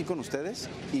 estoy aquí con ustedes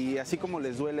y así como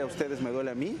les duele a ustedes, me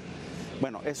duele a mí.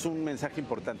 Bueno, es un mensaje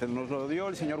importante. Nos lo dio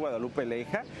el señor Guadalupe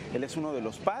Leija. Él es uno de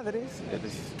los padres, él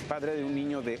es padre de un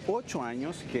niño de 8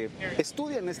 años que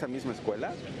estudia en esta misma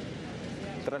escuela.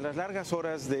 Tras las largas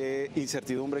horas de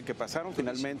incertidumbre que pasaron,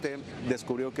 finalmente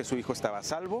descubrió que su hijo estaba a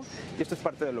salvo. Y esto es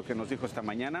parte de lo que nos dijo esta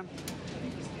mañana.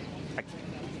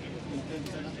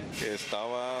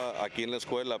 Estaba aquí en la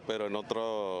escuela, pero en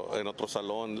otro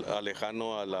salón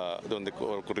lejano a donde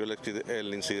ocurrió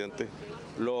el incidente.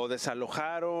 ¿Lo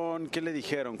desalojaron? ¿Qué le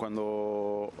dijeron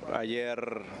cuando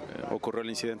ayer ocurrió el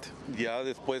incidente? Ya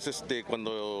después,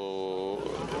 cuando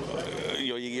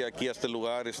yo llegué aquí a este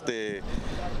lugar,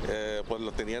 pues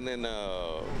lo tenían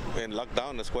en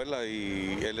lockdown, la escuela,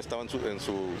 y él estaba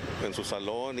en su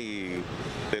salón y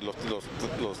los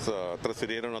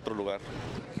transfirieron a otro lugar.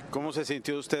 ¿Cómo se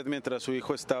sintió usted mientras su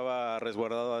hijo estaba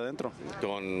resguardado adentro?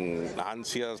 Con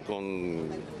ansias,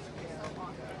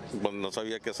 no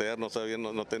sabía qué hacer, no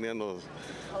teníamos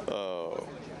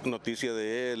noticia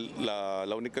de él.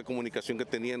 La única comunicación que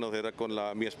teníamos era con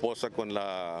mi esposa, con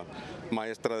la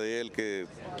maestra de él, que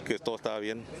todo estaba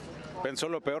bien. ¿Pensó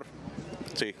lo peor?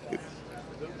 Sí.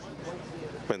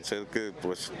 Pensé que,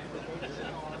 pues,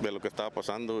 de lo que estaba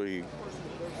pasando, y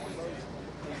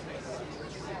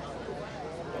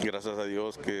gracias a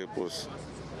Dios que, pues,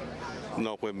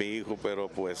 no fue mi hijo, pero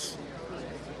pues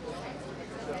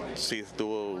sí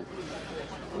estuvo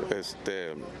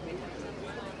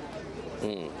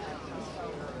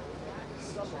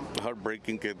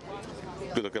heartbreaking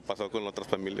lo que pasó con otras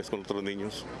familias, con otros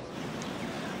niños.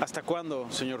 ¿Hasta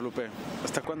cuándo, señor Lupe?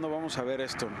 ¿Hasta cuándo vamos a ver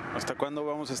esto? ¿Hasta cuándo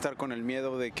vamos a estar con el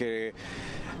miedo de que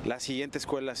la siguiente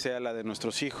escuela sea la de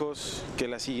nuestros hijos, que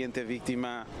la siguiente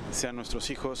víctima sean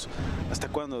nuestros hijos? ¿Hasta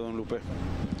cuándo, don Lupe?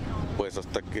 Pues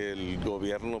hasta que el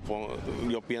gobierno,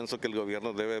 yo pienso que el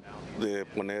gobierno debe de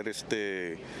poner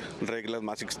reglas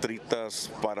más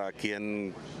estrictas para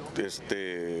quien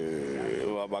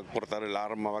va a portar el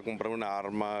arma, va a comprar una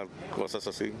arma, cosas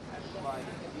así.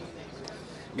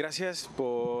 Gracias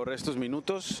por estos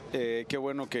minutos. Qué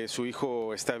bueno que su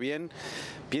hijo está bien.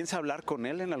 ¿Piensa hablar con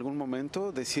él en algún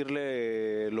momento?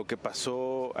 ¿Decirle lo que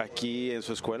pasó aquí en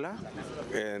su escuela?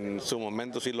 En su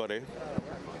momento sí lo haré.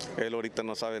 Él ahorita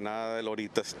no sabe nada, él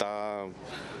ahorita está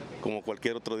como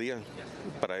cualquier otro día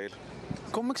para él.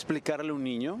 ¿Cómo explicarle a un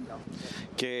niño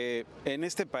que en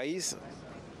este país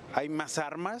hay más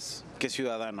armas que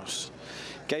ciudadanos,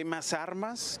 que hay más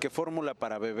armas que fórmula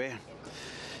para bebé,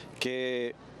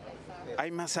 que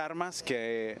hay más armas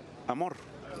que amor?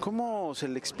 ¿Cómo se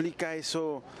le explica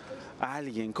eso a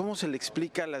alguien? ¿Cómo se le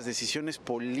explica las decisiones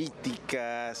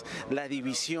políticas, la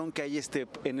división que hay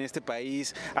en este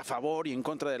país a favor y en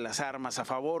contra de las armas, a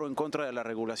favor o en contra de la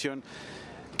regulación,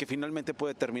 que finalmente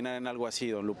puede terminar en algo así,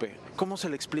 don Lupe? ¿Cómo se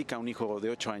le explica a un hijo de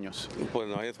 8 años? Pues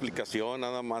no hay explicación,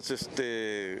 nada más es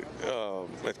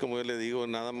como yo le digo,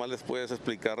 nada más les puedes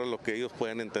explicar lo que ellos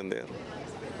pueden entender.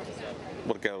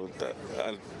 Porque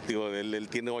él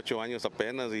tiene 8 años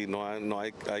apenas y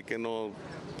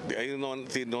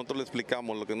si nosotros le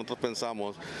explicamos lo que nosotros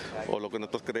pensamos o lo que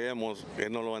nosotros creemos,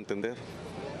 él no lo va a entender.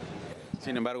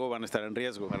 Sin embargo, van a estar en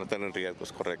riesgo. Van a estar en riesgo,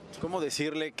 es correcto. ¿Cómo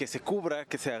decirle que se cubra,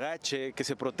 que se agache, que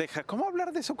se proteja? ¿Cómo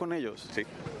hablar de eso con ellos? Sí,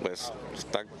 pues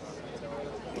está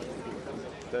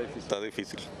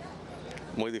difícil,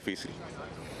 muy difícil.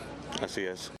 Así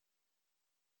es. ¿Cómo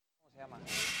se llama?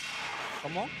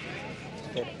 ¿Cómo?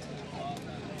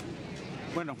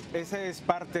 Bueno, ese es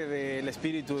parte del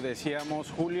espíritu, decíamos,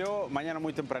 Julio. Mañana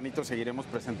muy tempranito seguiremos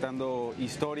presentando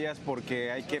historias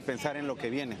porque hay que pensar en lo que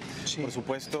viene. Sí. Por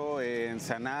supuesto, en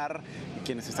sanar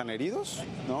quienes están heridos,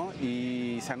 ¿no?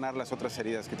 Y sanar las otras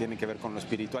heridas que tienen que ver con lo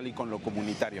espiritual y con lo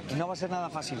comunitario. No va a ser nada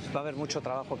fácil, va a haber mucho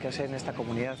trabajo que hacer en esta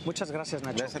comunidad. Muchas gracias,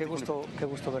 Nacho. Qué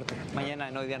gusto verte. Mañana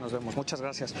en Hoy Día nos vemos. Muchas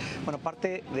gracias. Bueno,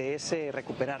 parte de ese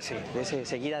recuperarse, de ese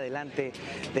seguir adelante,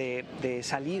 de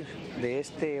salir de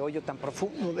este hoyo tan profundo,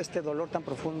 de este dolor tan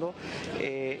profundo,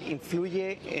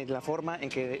 influye en la forma en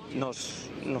que nos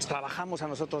trabajamos a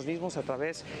nosotros mismos a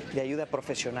través de ayuda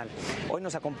profesional. Hoy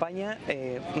nos acompaña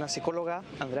una psicóloga,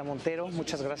 Andrea Montero.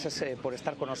 Muchas gracias por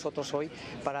estar con nosotros hoy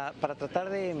para tratar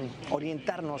de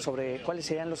orientarnos sobre cuáles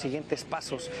serían los siguientes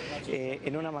pasos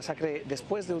en una masacre,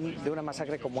 después de una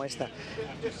masacre como esta.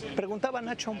 Preguntaba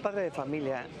Nacho a un padre de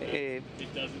familia,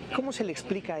 ¿cómo se le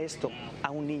explica esto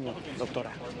a un niño,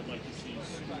 doctora?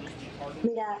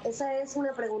 Mira, esa es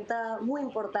una pregunta muy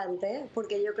importante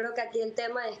porque yo creo que aquí el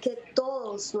tema es que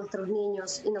todos nuestros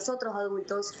niños y nosotros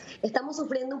adultos estamos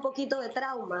sufriendo un poquito de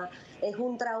trauma. Es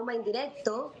un trauma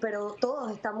indirecto, pero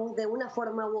todos estamos de una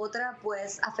forma u otra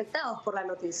pues afectados por la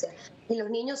noticia y los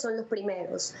niños son los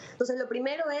primeros. Entonces lo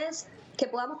primero es que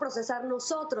podamos procesar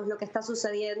nosotros lo que está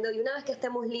sucediendo y una vez que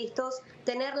estemos listos,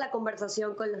 tener la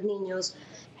conversación con los niños.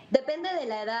 Depende de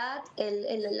la edad,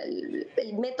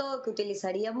 el método que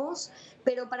utilizaríamos,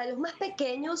 pero para los más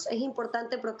pequeños es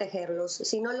importante protegerlos.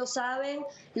 Si no lo saben,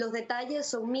 los detalles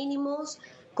son mínimos.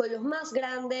 Con los más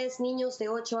grandes, niños de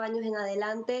 8 años en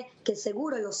adelante, que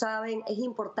seguro lo saben, es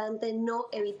importante no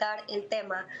evitar el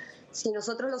tema. Si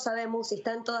nosotros lo sabemos, si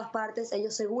está en todas partes,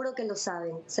 ellos seguro que lo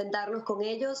saben. Sentarnos con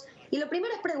ellos y lo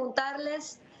primero es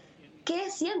preguntarles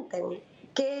qué sienten.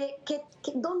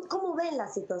 ¿Cómo ven la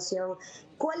situación?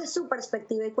 ¿Cuál es su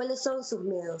perspectiva y cuáles son sus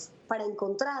miedos? Para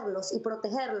encontrarlos y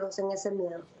protegerlos en ese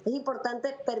miedo. Es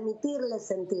importante permitirles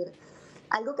sentir.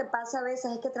 Algo que pasa a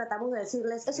veces es que tratamos de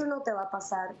decirles, eso no te va a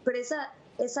pasar, pero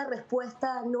esa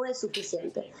respuesta no es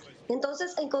suficiente.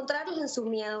 Entonces, encontrarlos en su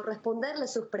miedo,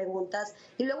 responderles sus preguntas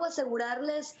y luego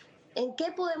asegurarles en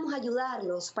qué podemos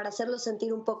ayudarlos para hacerlos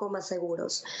sentir un poco más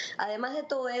seguros. Además de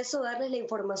todo eso, darles la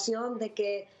información de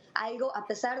que algo, a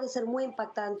pesar de ser muy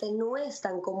impactante, no es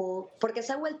tan común, porque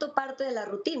se ha vuelto parte de la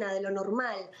rutina, de lo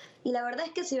normal. Y la verdad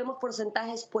es que si vemos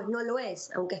porcentajes, pues no lo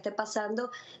es, aunque esté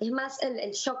pasando, es más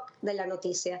el shock de la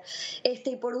noticia.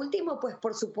 Y por último, pues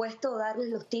por supuesto, darles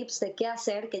los tips de qué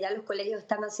hacer, que ya los colegios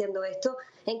están haciendo esto,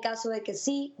 en caso de que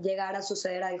sí llegara a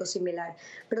suceder algo similar.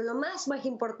 Pero lo más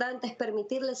importante es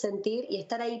permitirles sentir y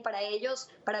estar ahí para ellos,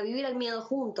 para vivir el miedo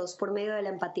juntos, por medio de la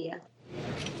empatía.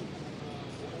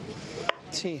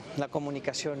 Sí, la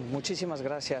comunicación. Muchísimas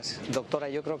gracias, doctora.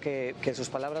 Yo creo que sus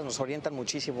palabras nos orientan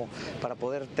muchísimo para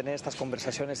poder tener estas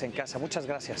conversaciones en casa. Muchas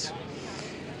gracias.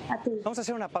 Vamos a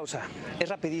hacer una pausa. Es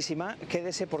rapidísima.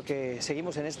 Quédese porque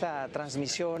seguimos en esta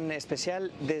transmisión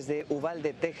especial desde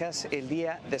Uvalde, Texas, el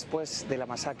día después de la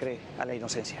masacre a la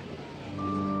inocencia.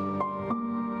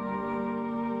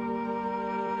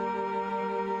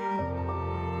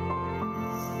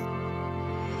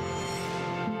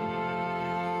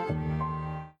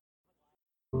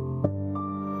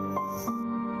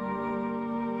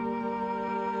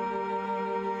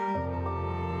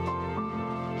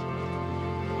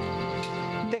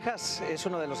 Texas es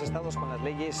uno de los estados con las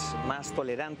leyes más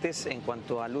tolerantes en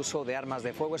cuanto al uso de armas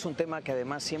de fuego. Es un tema que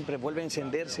además siempre vuelve a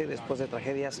encenderse después de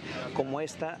tragedias como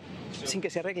esta, sin que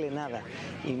se arregle nada.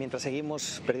 Y mientras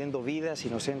seguimos perdiendo vidas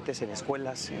inocentes en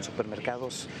escuelas, en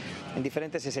supermercados, en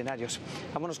diferentes escenarios.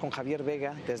 Vámonos con Javier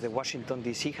Vega desde Washington,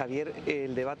 D.C. Javier,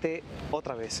 el debate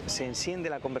otra vez. Se enciende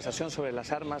la conversación sobre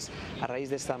las armas a raíz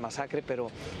de esta masacre,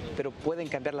 pero ¿pueden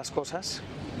cambiar las cosas?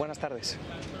 Buenas tardes.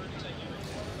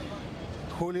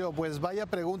 Julio, pues vaya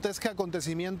pregunta, es que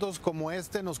acontecimientos como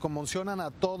este nos conmocionan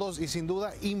a todos y sin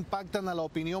duda impactan a la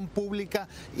opinión pública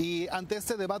y ante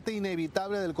este debate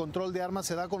inevitable del control de armas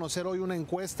se da a conocer hoy una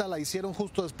encuesta, la hicieron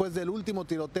justo después del último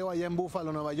tiroteo allá en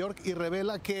Buffalo, Nueva York y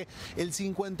revela que el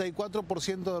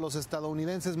 54% de los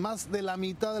estadounidenses, más de la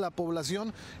mitad de la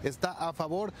población, está a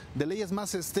favor de leyes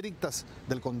más estrictas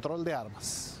del control de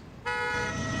armas.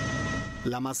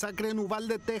 La masacre en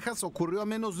Uvalde, Texas, ocurrió a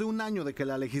menos de un año de que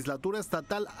la legislatura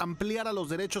estatal ampliara los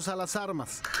derechos a las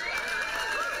armas.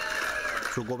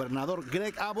 Su gobernador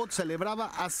Greg Abbott celebraba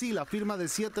así la firma de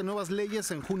 7 nuevas leyes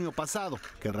en junio pasado,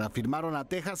 que reafirmaron a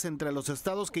Texas entre los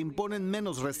estados que imponen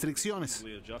menos restricciones.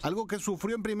 Algo que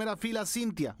sufrió en primera fila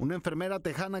Cynthia, una enfermera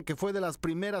tejana que fue de las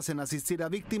primeras en asistir a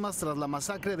víctimas tras la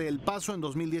masacre de El Paso en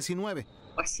 2019.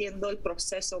 Haciendo el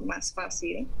proceso más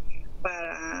fácil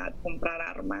para comprar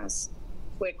armas.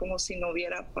 Fue como si no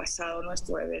hubiera pasado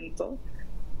nuestro evento.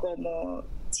 como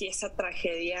si esa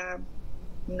tragedia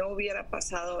no hubiera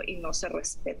pasado y no se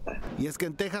respeta. Y es que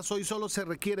en Texas hoy solo se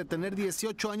requiere tener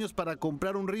 18 años para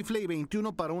comprar un rifle y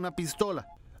 21 para una pistola.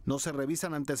 No se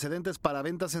revisan antecedentes para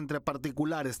ventas entre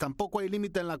particulares, tampoco hay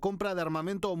límite en la compra de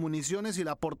armamento o municiones y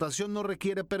la aportación no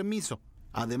requiere permiso.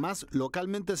 Además,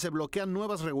 localmente se bloquean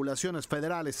nuevas regulaciones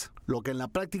federales, lo que en la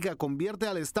práctica convierte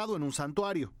al estado en un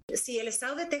santuario. Si el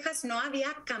estado de Texas no había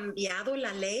cambiado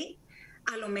la ley,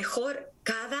 a lo mejor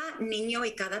cada niño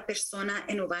y cada persona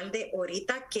en Uvalde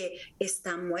ahorita que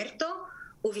está muerto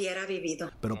hubiera vivido.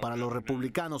 Pero para los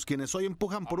republicanos, quienes hoy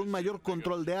empujan por un mayor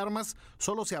control de armas,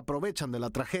 solo se aprovechan de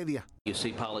la tragedia.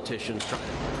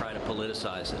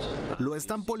 Lo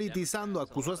están politizando,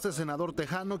 acusó este senador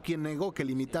tejano, quien negó que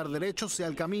limitar derechos sea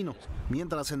el camino.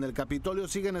 Mientras en el Capitolio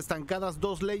siguen estancadas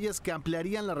 2 leyes que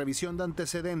ampliarían la revisión de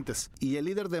antecedentes. Y el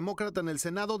líder demócrata en el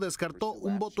Senado descartó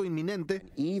un voto inminente,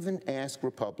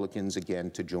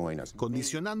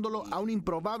 condicionándolo a un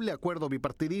improbable acuerdo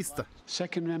bipartidista.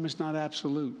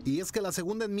 Y es que la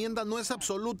segunda enmienda no es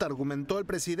absoluta, argumentó el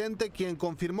presidente, quien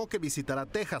confirmó que visitará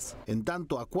Texas. En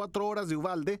tanto, a 4 horas de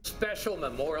Uvalde,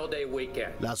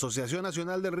 la Asociación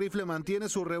Nacional del Rifle mantiene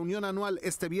su reunión anual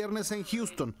este viernes en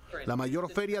Houston, la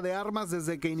mayor feria de armas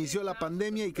desde que inició la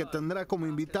pandemia y que tendrá como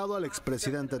invitado al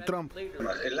expresidente Trump.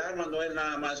 El arma no es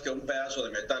nada más que un pedazo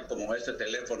de metal como este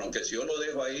teléfono, que si yo lo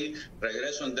dejo ahí,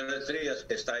 regreso en 3 días,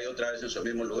 está ahí otra vez en su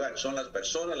mismo lugar. Son las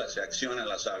personas las que accionan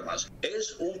las armas.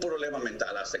 Es un problema mental.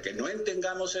 Hasta que no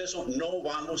entendamos eso, no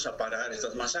vamos a parar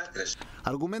estas masacres.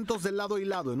 Argumentos de lado y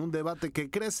lado en un debate que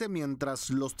crece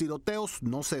mientras los tiroteos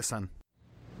no cesan.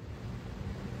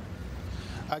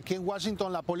 Aquí en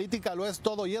Washington la política lo es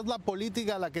todo y es la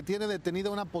política la que tiene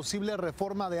detenida una posible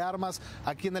reforma de armas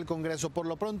aquí en el Congreso. Por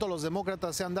lo pronto los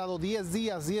demócratas se han dado 10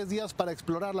 días para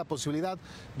explorar la posibilidad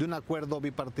de un acuerdo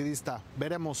bipartidista.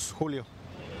 Veremos, Julio.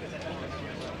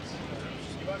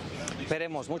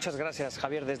 Veremos. Muchas gracias,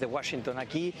 Javier, desde Washington.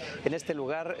 Aquí, en este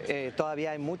lugar,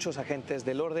 todavía hay muchos agentes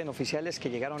del orden oficiales que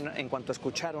llegaron en cuanto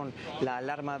escucharon la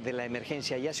alarma de la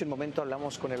emergencia. Y hace un momento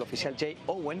hablamos con el oficial Jay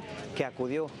Owen, que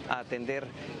acudió a atender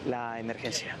la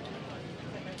emergencia.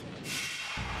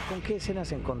 ¿Con qué escena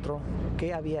se encontró?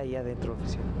 ¿Qué había ahí adentro,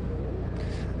 oficial?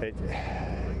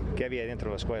 ¿Qué había dentro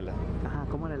de la escuela? Ajá,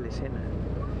 ¿cómo era la escena?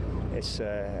 Es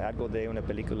algo de una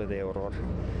película de horror.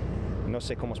 No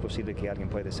sé cómo es posible que alguien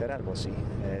pueda hacer algo así.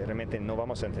 Realmente no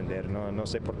vamos a entender, no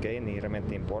sé por qué ni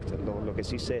realmente importa. Lo que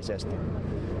sí sé es esto.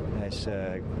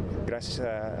 Gracias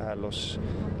a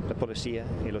la policía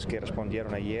y los que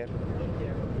respondieron ayer,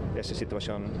 esa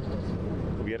situación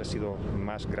hubiera sido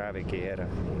más grave que era.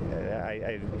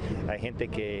 Hay gente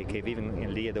que vive en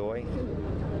el día de hoy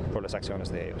por las acciones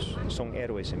de ellos. Son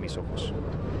héroes en mis ojos.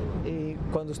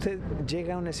 Cuando usted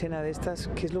llega a una escena de estas,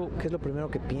 ¿qué es lo primero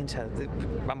que piensa?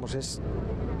 Vamos, es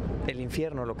el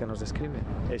infierno lo que nos describe.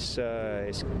 Es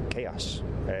caos,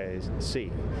 sí,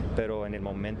 pero en el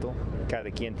momento cada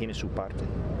quien tiene su parte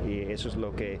y eso es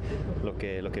lo que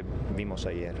vimos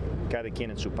ayer. Cada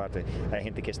quien en su parte. Hay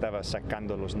gente que estaba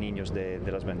sacando a los niños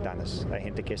de las ventanas, hay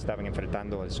gente que estaban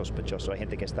enfrentando al sospechoso, hay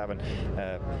gente que estaban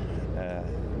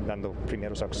dando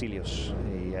primeros auxilios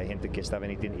y hay gente que estaba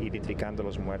identificando a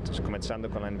los muertos, comenzando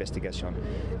con la investigación.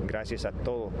 Gracias a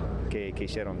todo que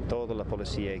hicieron, toda la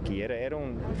policía aquí, era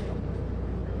un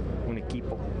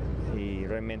equipo y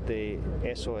realmente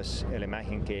eso es la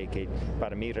imagen que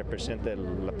para mí representa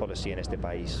la policía en este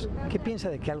país. ¿Qué piensa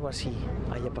de que algo así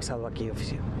haya pasado aquí,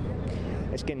 oficial?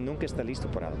 Es que nunca está listo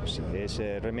para algo así.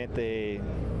 Realmente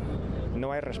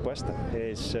no hay respuesta.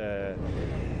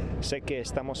 Sé que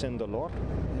estamos en dolor.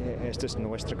 Esta es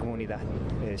nuestra comunidad.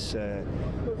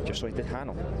 Yo soy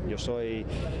tejano. Yo soy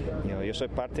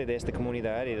parte de esta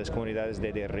comunidad y de las comunidades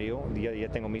de Río. Ya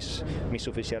tengo mis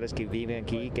oficiales que viven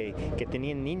aquí, que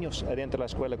tenían niños adentro de la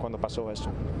escuela cuando pasó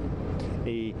eso.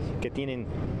 Y que tienen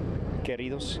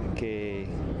queridos que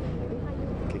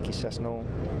quizás no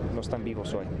están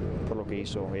vivos hoy por lo que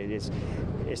hizo.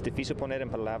 Es difícil poner en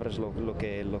palabras lo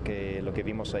que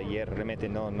vimos ayer. Realmente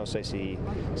no sé si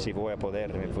voy a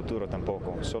poder en el futuro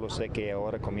tampoco. Solo sé que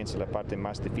ahora comienza la parte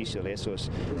más difícil. Eso es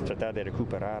tratar de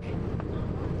recuperar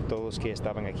todos los que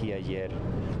estaban aquí ayer,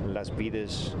 las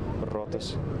vidas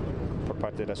rotas por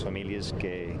parte de las familias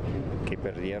que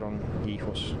perdieron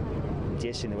hijos,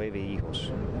 19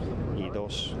 hijos y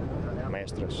 2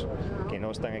 maestros que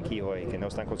no están aquí hoy, que no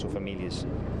están con sus familias.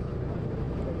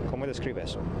 ¿Cómo describe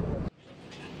eso?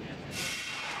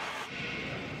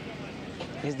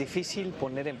 Es difícil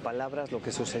poner en palabras lo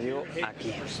que sucedió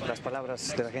aquí. Las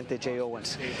palabras del agente Jay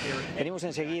Owens. Venimos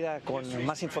enseguida con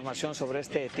más información sobre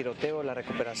este tiroteo, la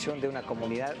recuperación de una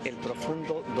comunidad, el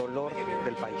profundo dolor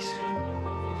del país.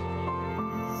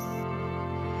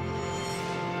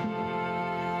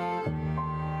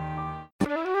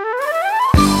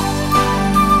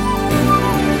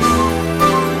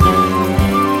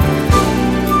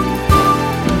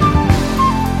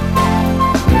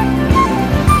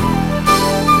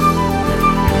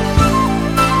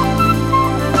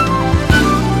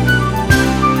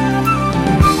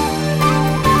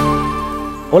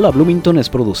 Hola Bloomington es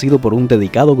producido por un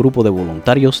dedicado grupo de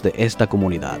voluntarios de esta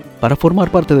comunidad. Para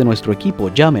formar parte de nuestro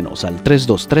equipo, llámenos al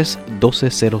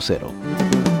 323-1200.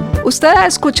 Usted ha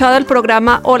escuchado el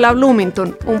programa Hola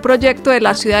Bloomington, un proyecto de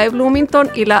la ciudad de Bloomington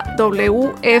y la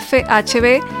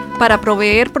WFHB para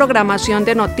proveer programación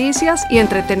de noticias y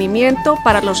entretenimiento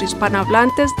para los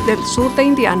hispanohablantes del sur de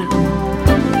Indiana.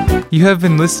 You have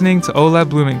been listening to Hola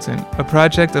Bloomington, a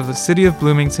project of the City of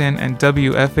Bloomington and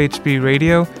WFHB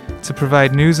Radio to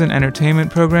provide news and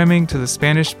entertainment programming to the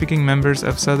Spanish-speaking members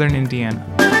of Southern Indiana.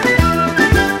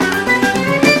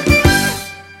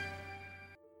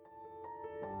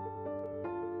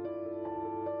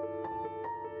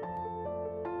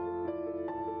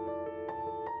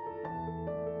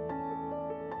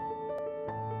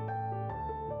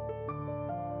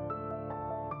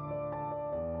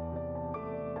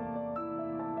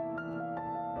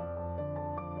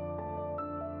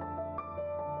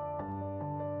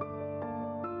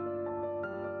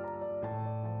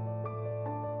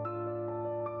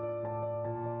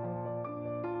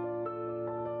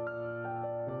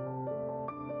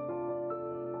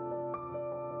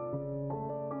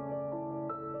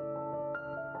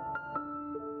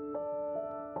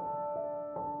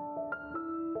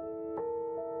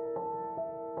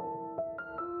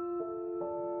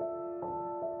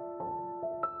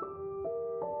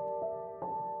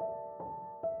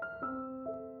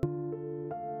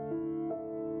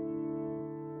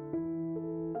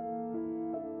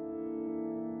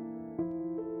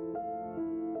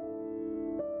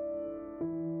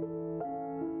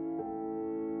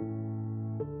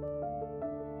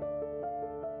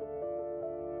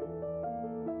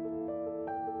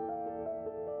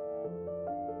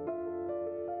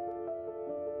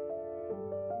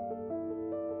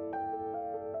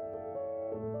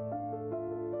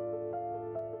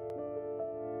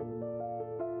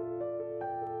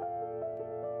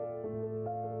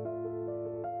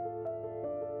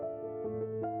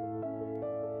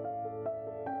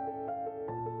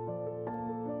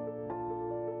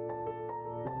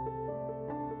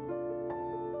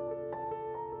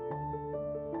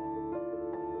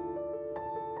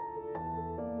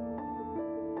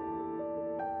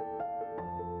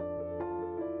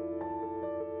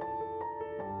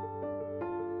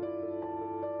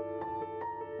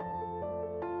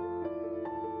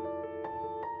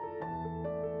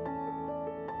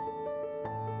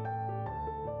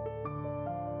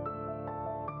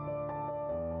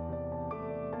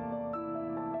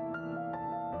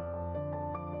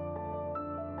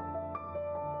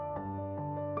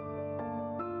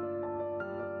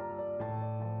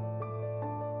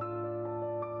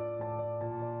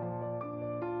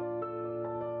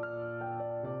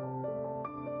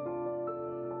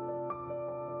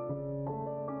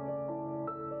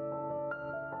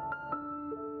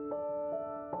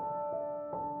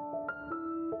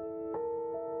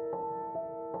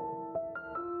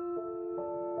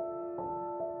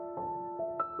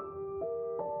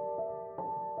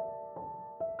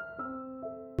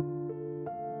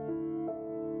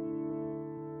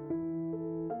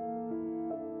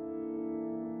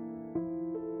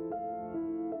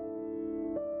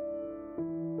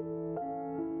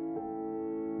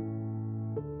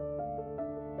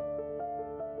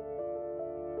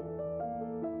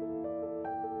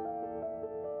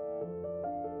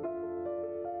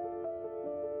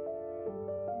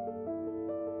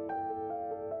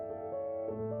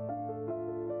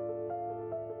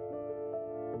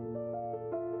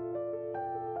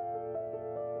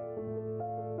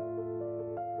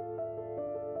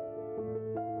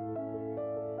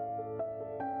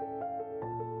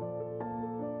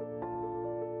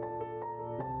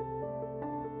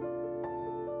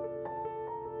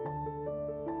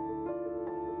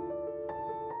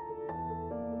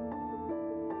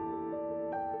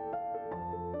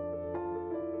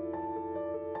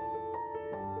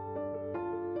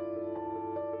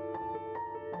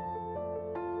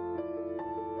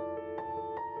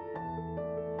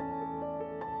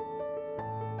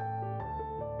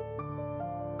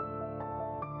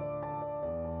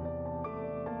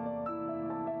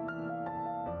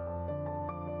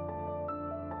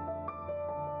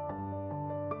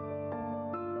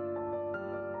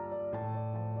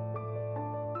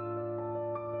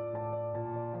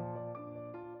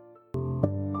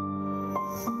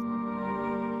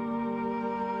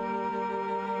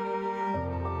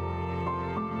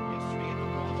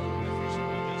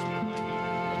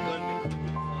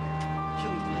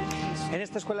 En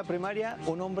esta escuela primaria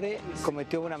un hombre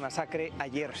cometió una masacre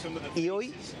ayer y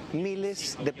hoy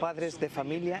miles de padres de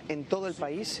familia en todo el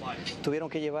país tuvieron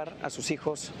que llevar a sus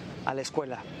hijos a la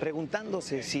escuela,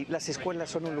 preguntándose si las escuelas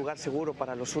son un lugar seguro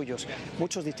para los suyos.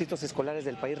 Muchos distritos escolares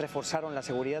del país reforzaron la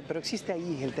seguridad, pero existe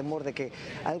ahí el temor de que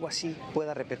algo así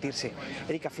pueda repetirse.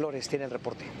 Erika Flores tiene el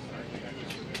reporte.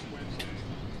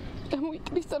 Es muy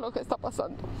triste lo que está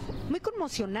pasando. Muy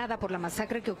conmocionada por la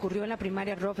masacre que ocurrió en la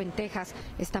primaria Ruff en Texas.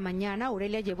 Esta mañana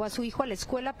Aurelia llevó a su hijo a la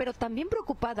escuela, pero también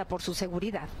preocupada por su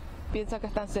seguridad. Piensa que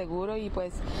están seguros y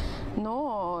pues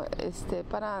no,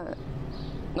 para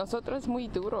nosotros es muy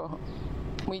duro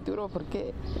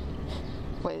porque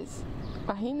pues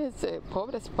imagínense,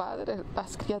 pobres padres,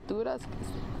 las criaturas.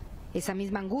 Esa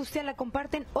misma angustia la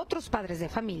comparten otros padres de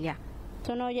familia.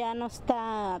 Uno ya no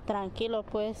está tranquilo,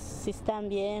 pues, si están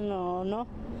bien o no.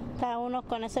 Está uno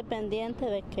con ese pendiente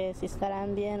de que si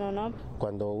estarán bien o no.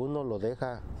 Cuando uno lo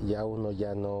deja, uno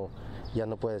ya no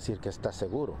puede decir que está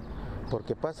seguro,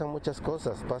 porque pasan muchas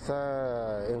cosas,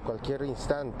 pasa en cualquier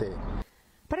instante.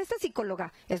 Para esta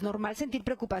psicóloga, es normal sentir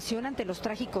preocupación ante los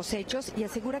trágicos hechos y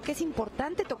asegura que es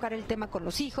importante tocar el tema con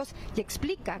los hijos y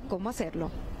explica cómo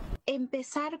hacerlo.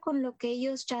 Empezar con lo que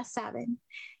ellos ya saben.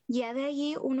 Ya de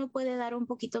allí uno puede dar un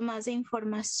poquito más de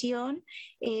información,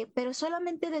 pero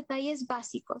solamente detalles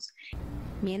básicos.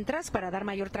 Mientras, para dar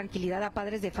mayor tranquilidad a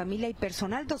padres de familia y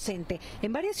personal docente,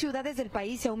 en varias ciudades del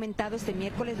país se ha aumentado este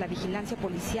miércoles la vigilancia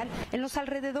policial en los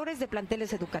alrededores de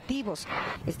planteles educativos.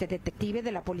 Este detective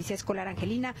de la Policía Escolar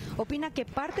Angelina opina que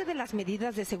parte de las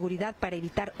medidas de seguridad para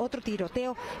evitar otro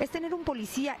tiroteo es tener un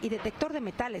policía y detector de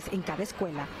metales en cada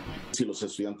escuela. Si los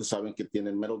estudiantes saben que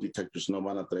tienen metal detectors, no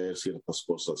van a traer ciertas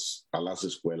cosas a las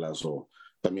escuelas o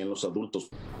también los adultos.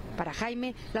 Para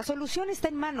Jaime, la solución está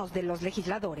en manos de los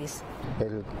legisladores.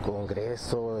 El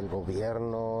Congreso, el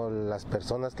gobierno, las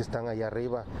personas que están allá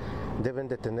arriba deben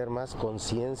de tener más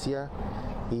conciencia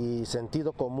y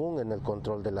sentido común en el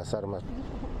control de las armas.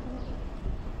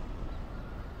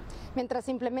 Mientras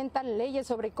se implementan leyes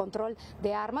sobre control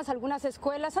de armas, algunas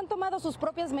escuelas han tomado sus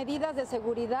propias medidas de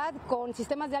seguridad con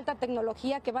sistemas de alta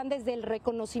tecnología que van desde el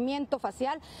reconocimiento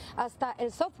facial hasta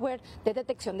el software de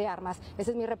detección de armas.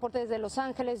 Ese es mi reporte desde Los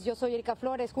Ángeles. Yo soy Erika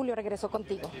Flores. Julio, regreso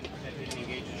contigo.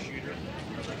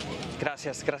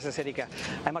 Gracias Erika.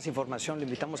 Hay más información, le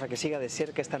invitamos a que siga de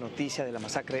cerca esta noticia de la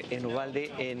masacre en Uvalde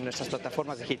en nuestras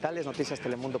plataformas digitales,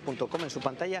 noticiastelemundo.com. En su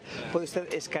pantalla puede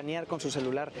usted escanear con su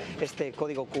celular este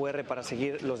código QR para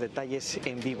seguir los detalles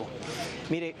en vivo.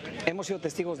 Mire, hemos sido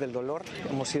testigos del dolor,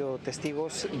 hemos sido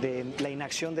testigos de la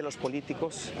inacción de los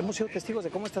políticos, hemos sido testigos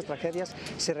de cómo estas tragedias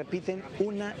se repiten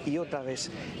una y otra vez,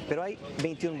 pero hay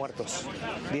 21 muertos,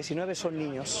 19 son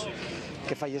niños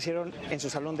que fallecieron en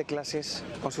su salón de clases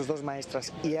con sus dos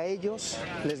maestras, y a ellos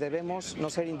les debemos no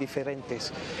ser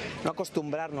indiferentes, no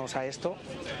acostumbrarnos a esto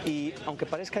y, aunque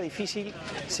parezca difícil,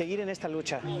 seguir en esta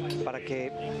lucha para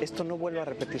que esto no vuelva a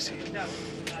repetirse.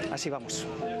 Así vamos,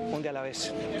 un día a la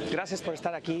vez. Gracias por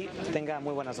estar aquí, tenga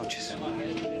muy buenas noches.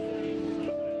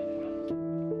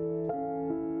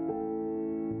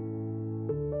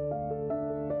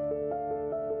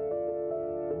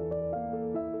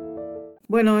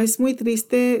 Bueno, es muy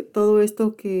triste todo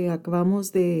esto que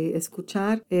acabamos de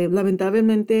escuchar.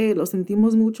 Lamentablemente lo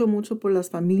sentimos mucho por las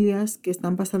familias que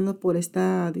están pasando por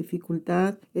esta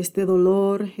dificultad, este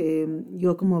dolor.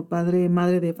 Yo como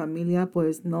madre de familia,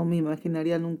 pues no me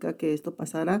imaginaría nunca que esto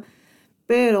pasara.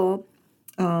 Pero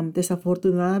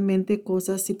desafortunadamente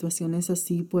situaciones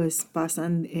así pues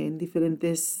pasan en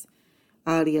diferentes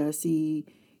áreas, y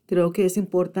creo que es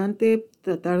importante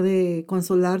tratar de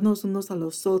consolarnos unos a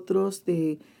los otros,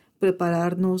 de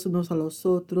prepararnos unos a los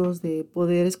otros, de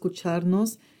poder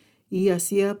escucharnos y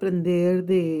así aprender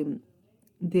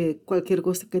de cualquier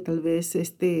cosa que tal vez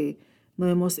no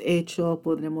hemos hecho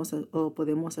o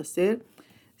podemos hacer.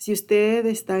 Si usted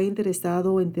está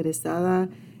interesado o interesada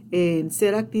en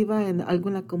ser activa en algo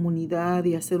en la comunidad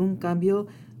y hacer un cambio,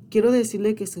 quiero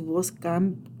decirle que su voz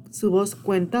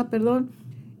cuenta,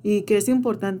 y que es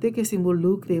importante que se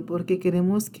involucre, porque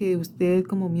queremos que usted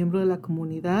como miembro de la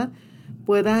comunidad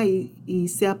pueda y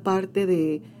sea parte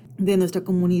de nuestra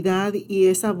comunidad, y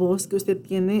esa voz que usted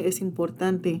tiene es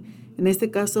importante. En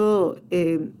este caso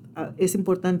es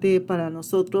importante para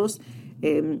nosotros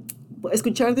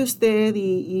escuchar de usted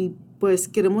y pues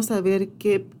queremos saber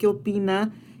qué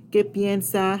opina, qué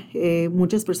piensa.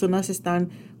 Muchas personas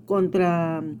están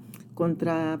contra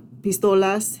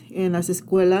pistolas en las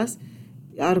escuelas,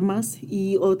 armas,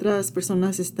 y otras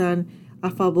personas están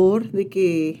a favor de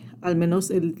que al menos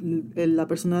la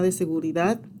persona de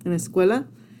seguridad en la escuela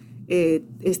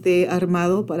esté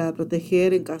armado para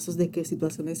proteger en casos de que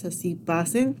situaciones así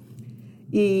pasen.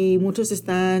 y muchos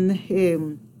están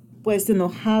pues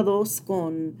enojados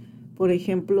con, por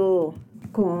ejemplo,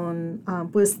 con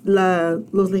pues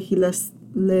los legislative,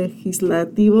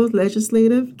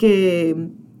 que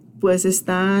pues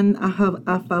están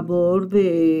a favor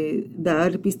de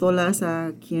dar pistolas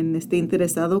a quien esté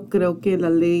interesado. Creo que la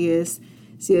ley es,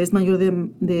 si es mayor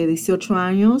de 18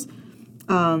 años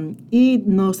y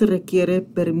no se requiere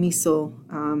permiso.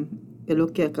 Es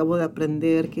lo que acabo de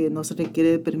aprender, que no se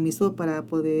requiere permiso para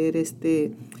poder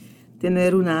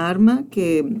tener una arma,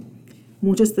 que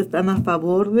muchos están a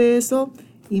favor de eso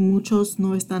y muchos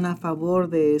no están a favor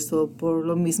de eso. Por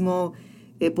lo mismo,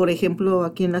 por ejemplo,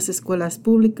 aquí en las escuelas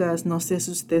públicas, no sé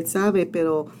si usted sabe,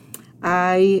 pero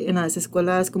hay en las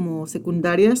escuelas como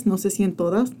secundarias, no sé si en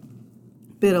todas,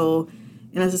 pero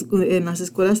en las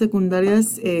escuelas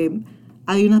secundarias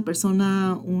hay una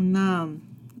persona,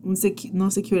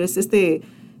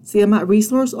 se llama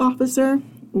Resource Officer,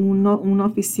 un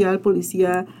oficial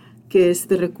policía que es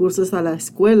de recursos a la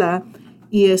escuela,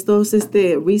 y estos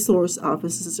Resource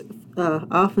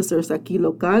Officers aquí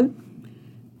local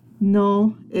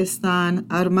no están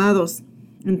armados.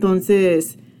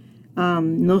 Entonces,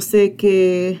 no sé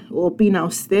qué opina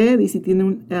usted, y si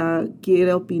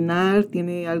quiere opinar,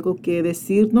 tiene algo que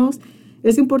decirnos.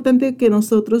 Es importante que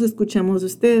nosotros escuchemos de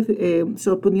usted.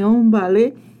 Su opinión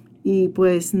vale y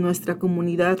pues nuestra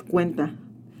comunidad cuenta.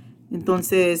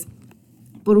 Entonces,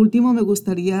 por último, me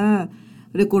gustaría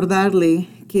recordarle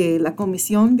que la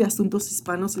Comisión de Asuntos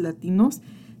Hispanos y Latinos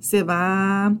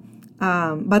van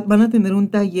a tener un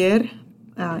taller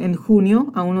en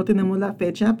junio. Aún no tenemos la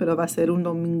fecha, pero va a ser un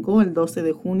domingo, el 12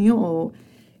 de junio o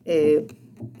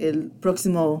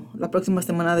la próxima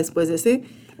semana después de ese,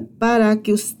 para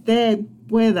que usted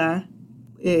pueda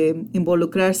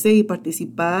involucrarse y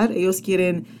participar. Ellos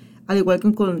quieren, al igual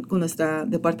que con nuestro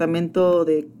departamento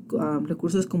de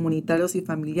recursos comunitarios y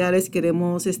familiares,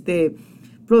 queremos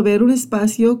proveer un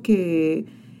espacio que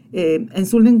en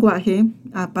su lenguaje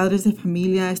a padres de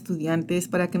familia, estudiantes,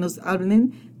 para que nos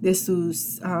hablen de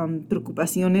sus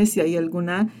preocupaciones, si hay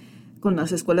alguna, con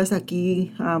las escuelas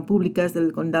aquí públicas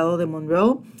del condado de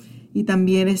Monroe. Y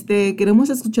también queremos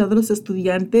escuchar a los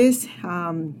estudiantes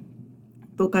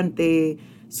tocante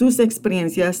sus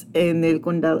experiencias en el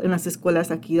condado, en las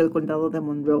escuelas aquí del condado de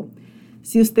Monroe.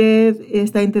 Si usted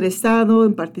está interesado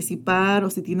en participar o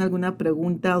si tiene alguna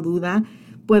pregunta o duda,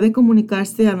 puede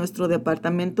comunicarse a nuestro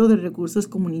Departamento de Recursos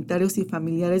Comunitarios y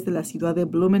Familiares de la ciudad de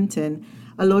Bloomington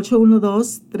al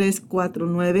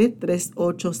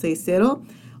 812-349-3860,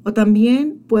 o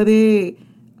también puede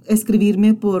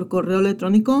escribirme por correo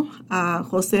electrónico a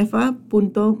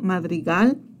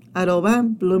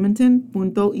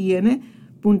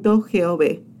josefa.madrigal@bloomington.in.gov.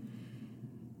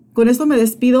 Con esto me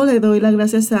despido. Le doy las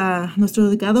gracias a nuestro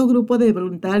dedicado grupo de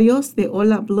voluntarios de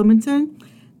Hola Bloomington.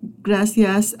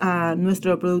 Gracias a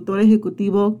nuestro productor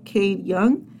ejecutivo Kate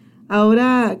Young.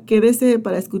 Ahora quédese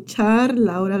para escuchar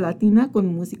la hora latina con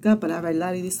música para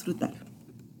bailar y disfrutar.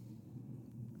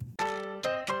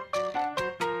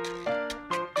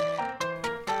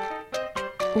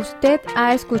 Usted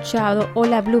ha escuchado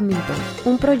Hola Bloomington,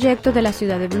 un proyecto de la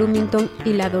ciudad de Bloomington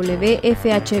y la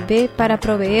WFHB para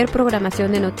proveer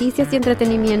programación de noticias y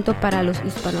entretenimiento para los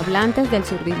hispanohablantes del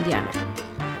sur de Indiana.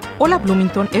 Hola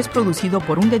Bloomington es producido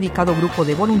por un dedicado grupo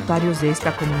de voluntarios de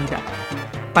esta comunidad.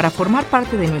 Para formar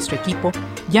parte de nuestro equipo,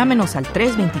 llámenos al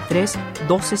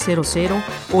 323-1200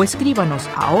 o escríbanos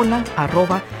a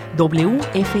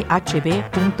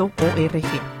hola@wfhb.org.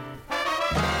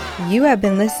 You have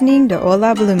been listening to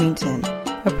Hola Bloomington,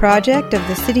 a project of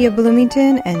the City of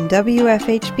Bloomington and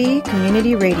WFHB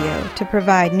Community Radio to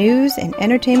provide news and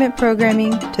entertainment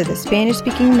programming to the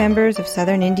Spanish-speaking members of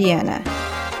Southern Indiana.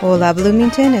 Hola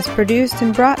Bloomington is produced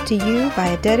and brought to you by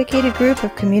a dedicated group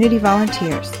of community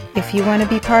volunteers. If you want to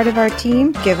be part of our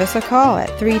team, give us a call at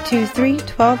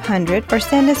 323-1200 or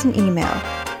send us an email,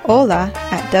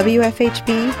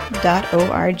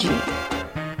 hola@wfhb.org.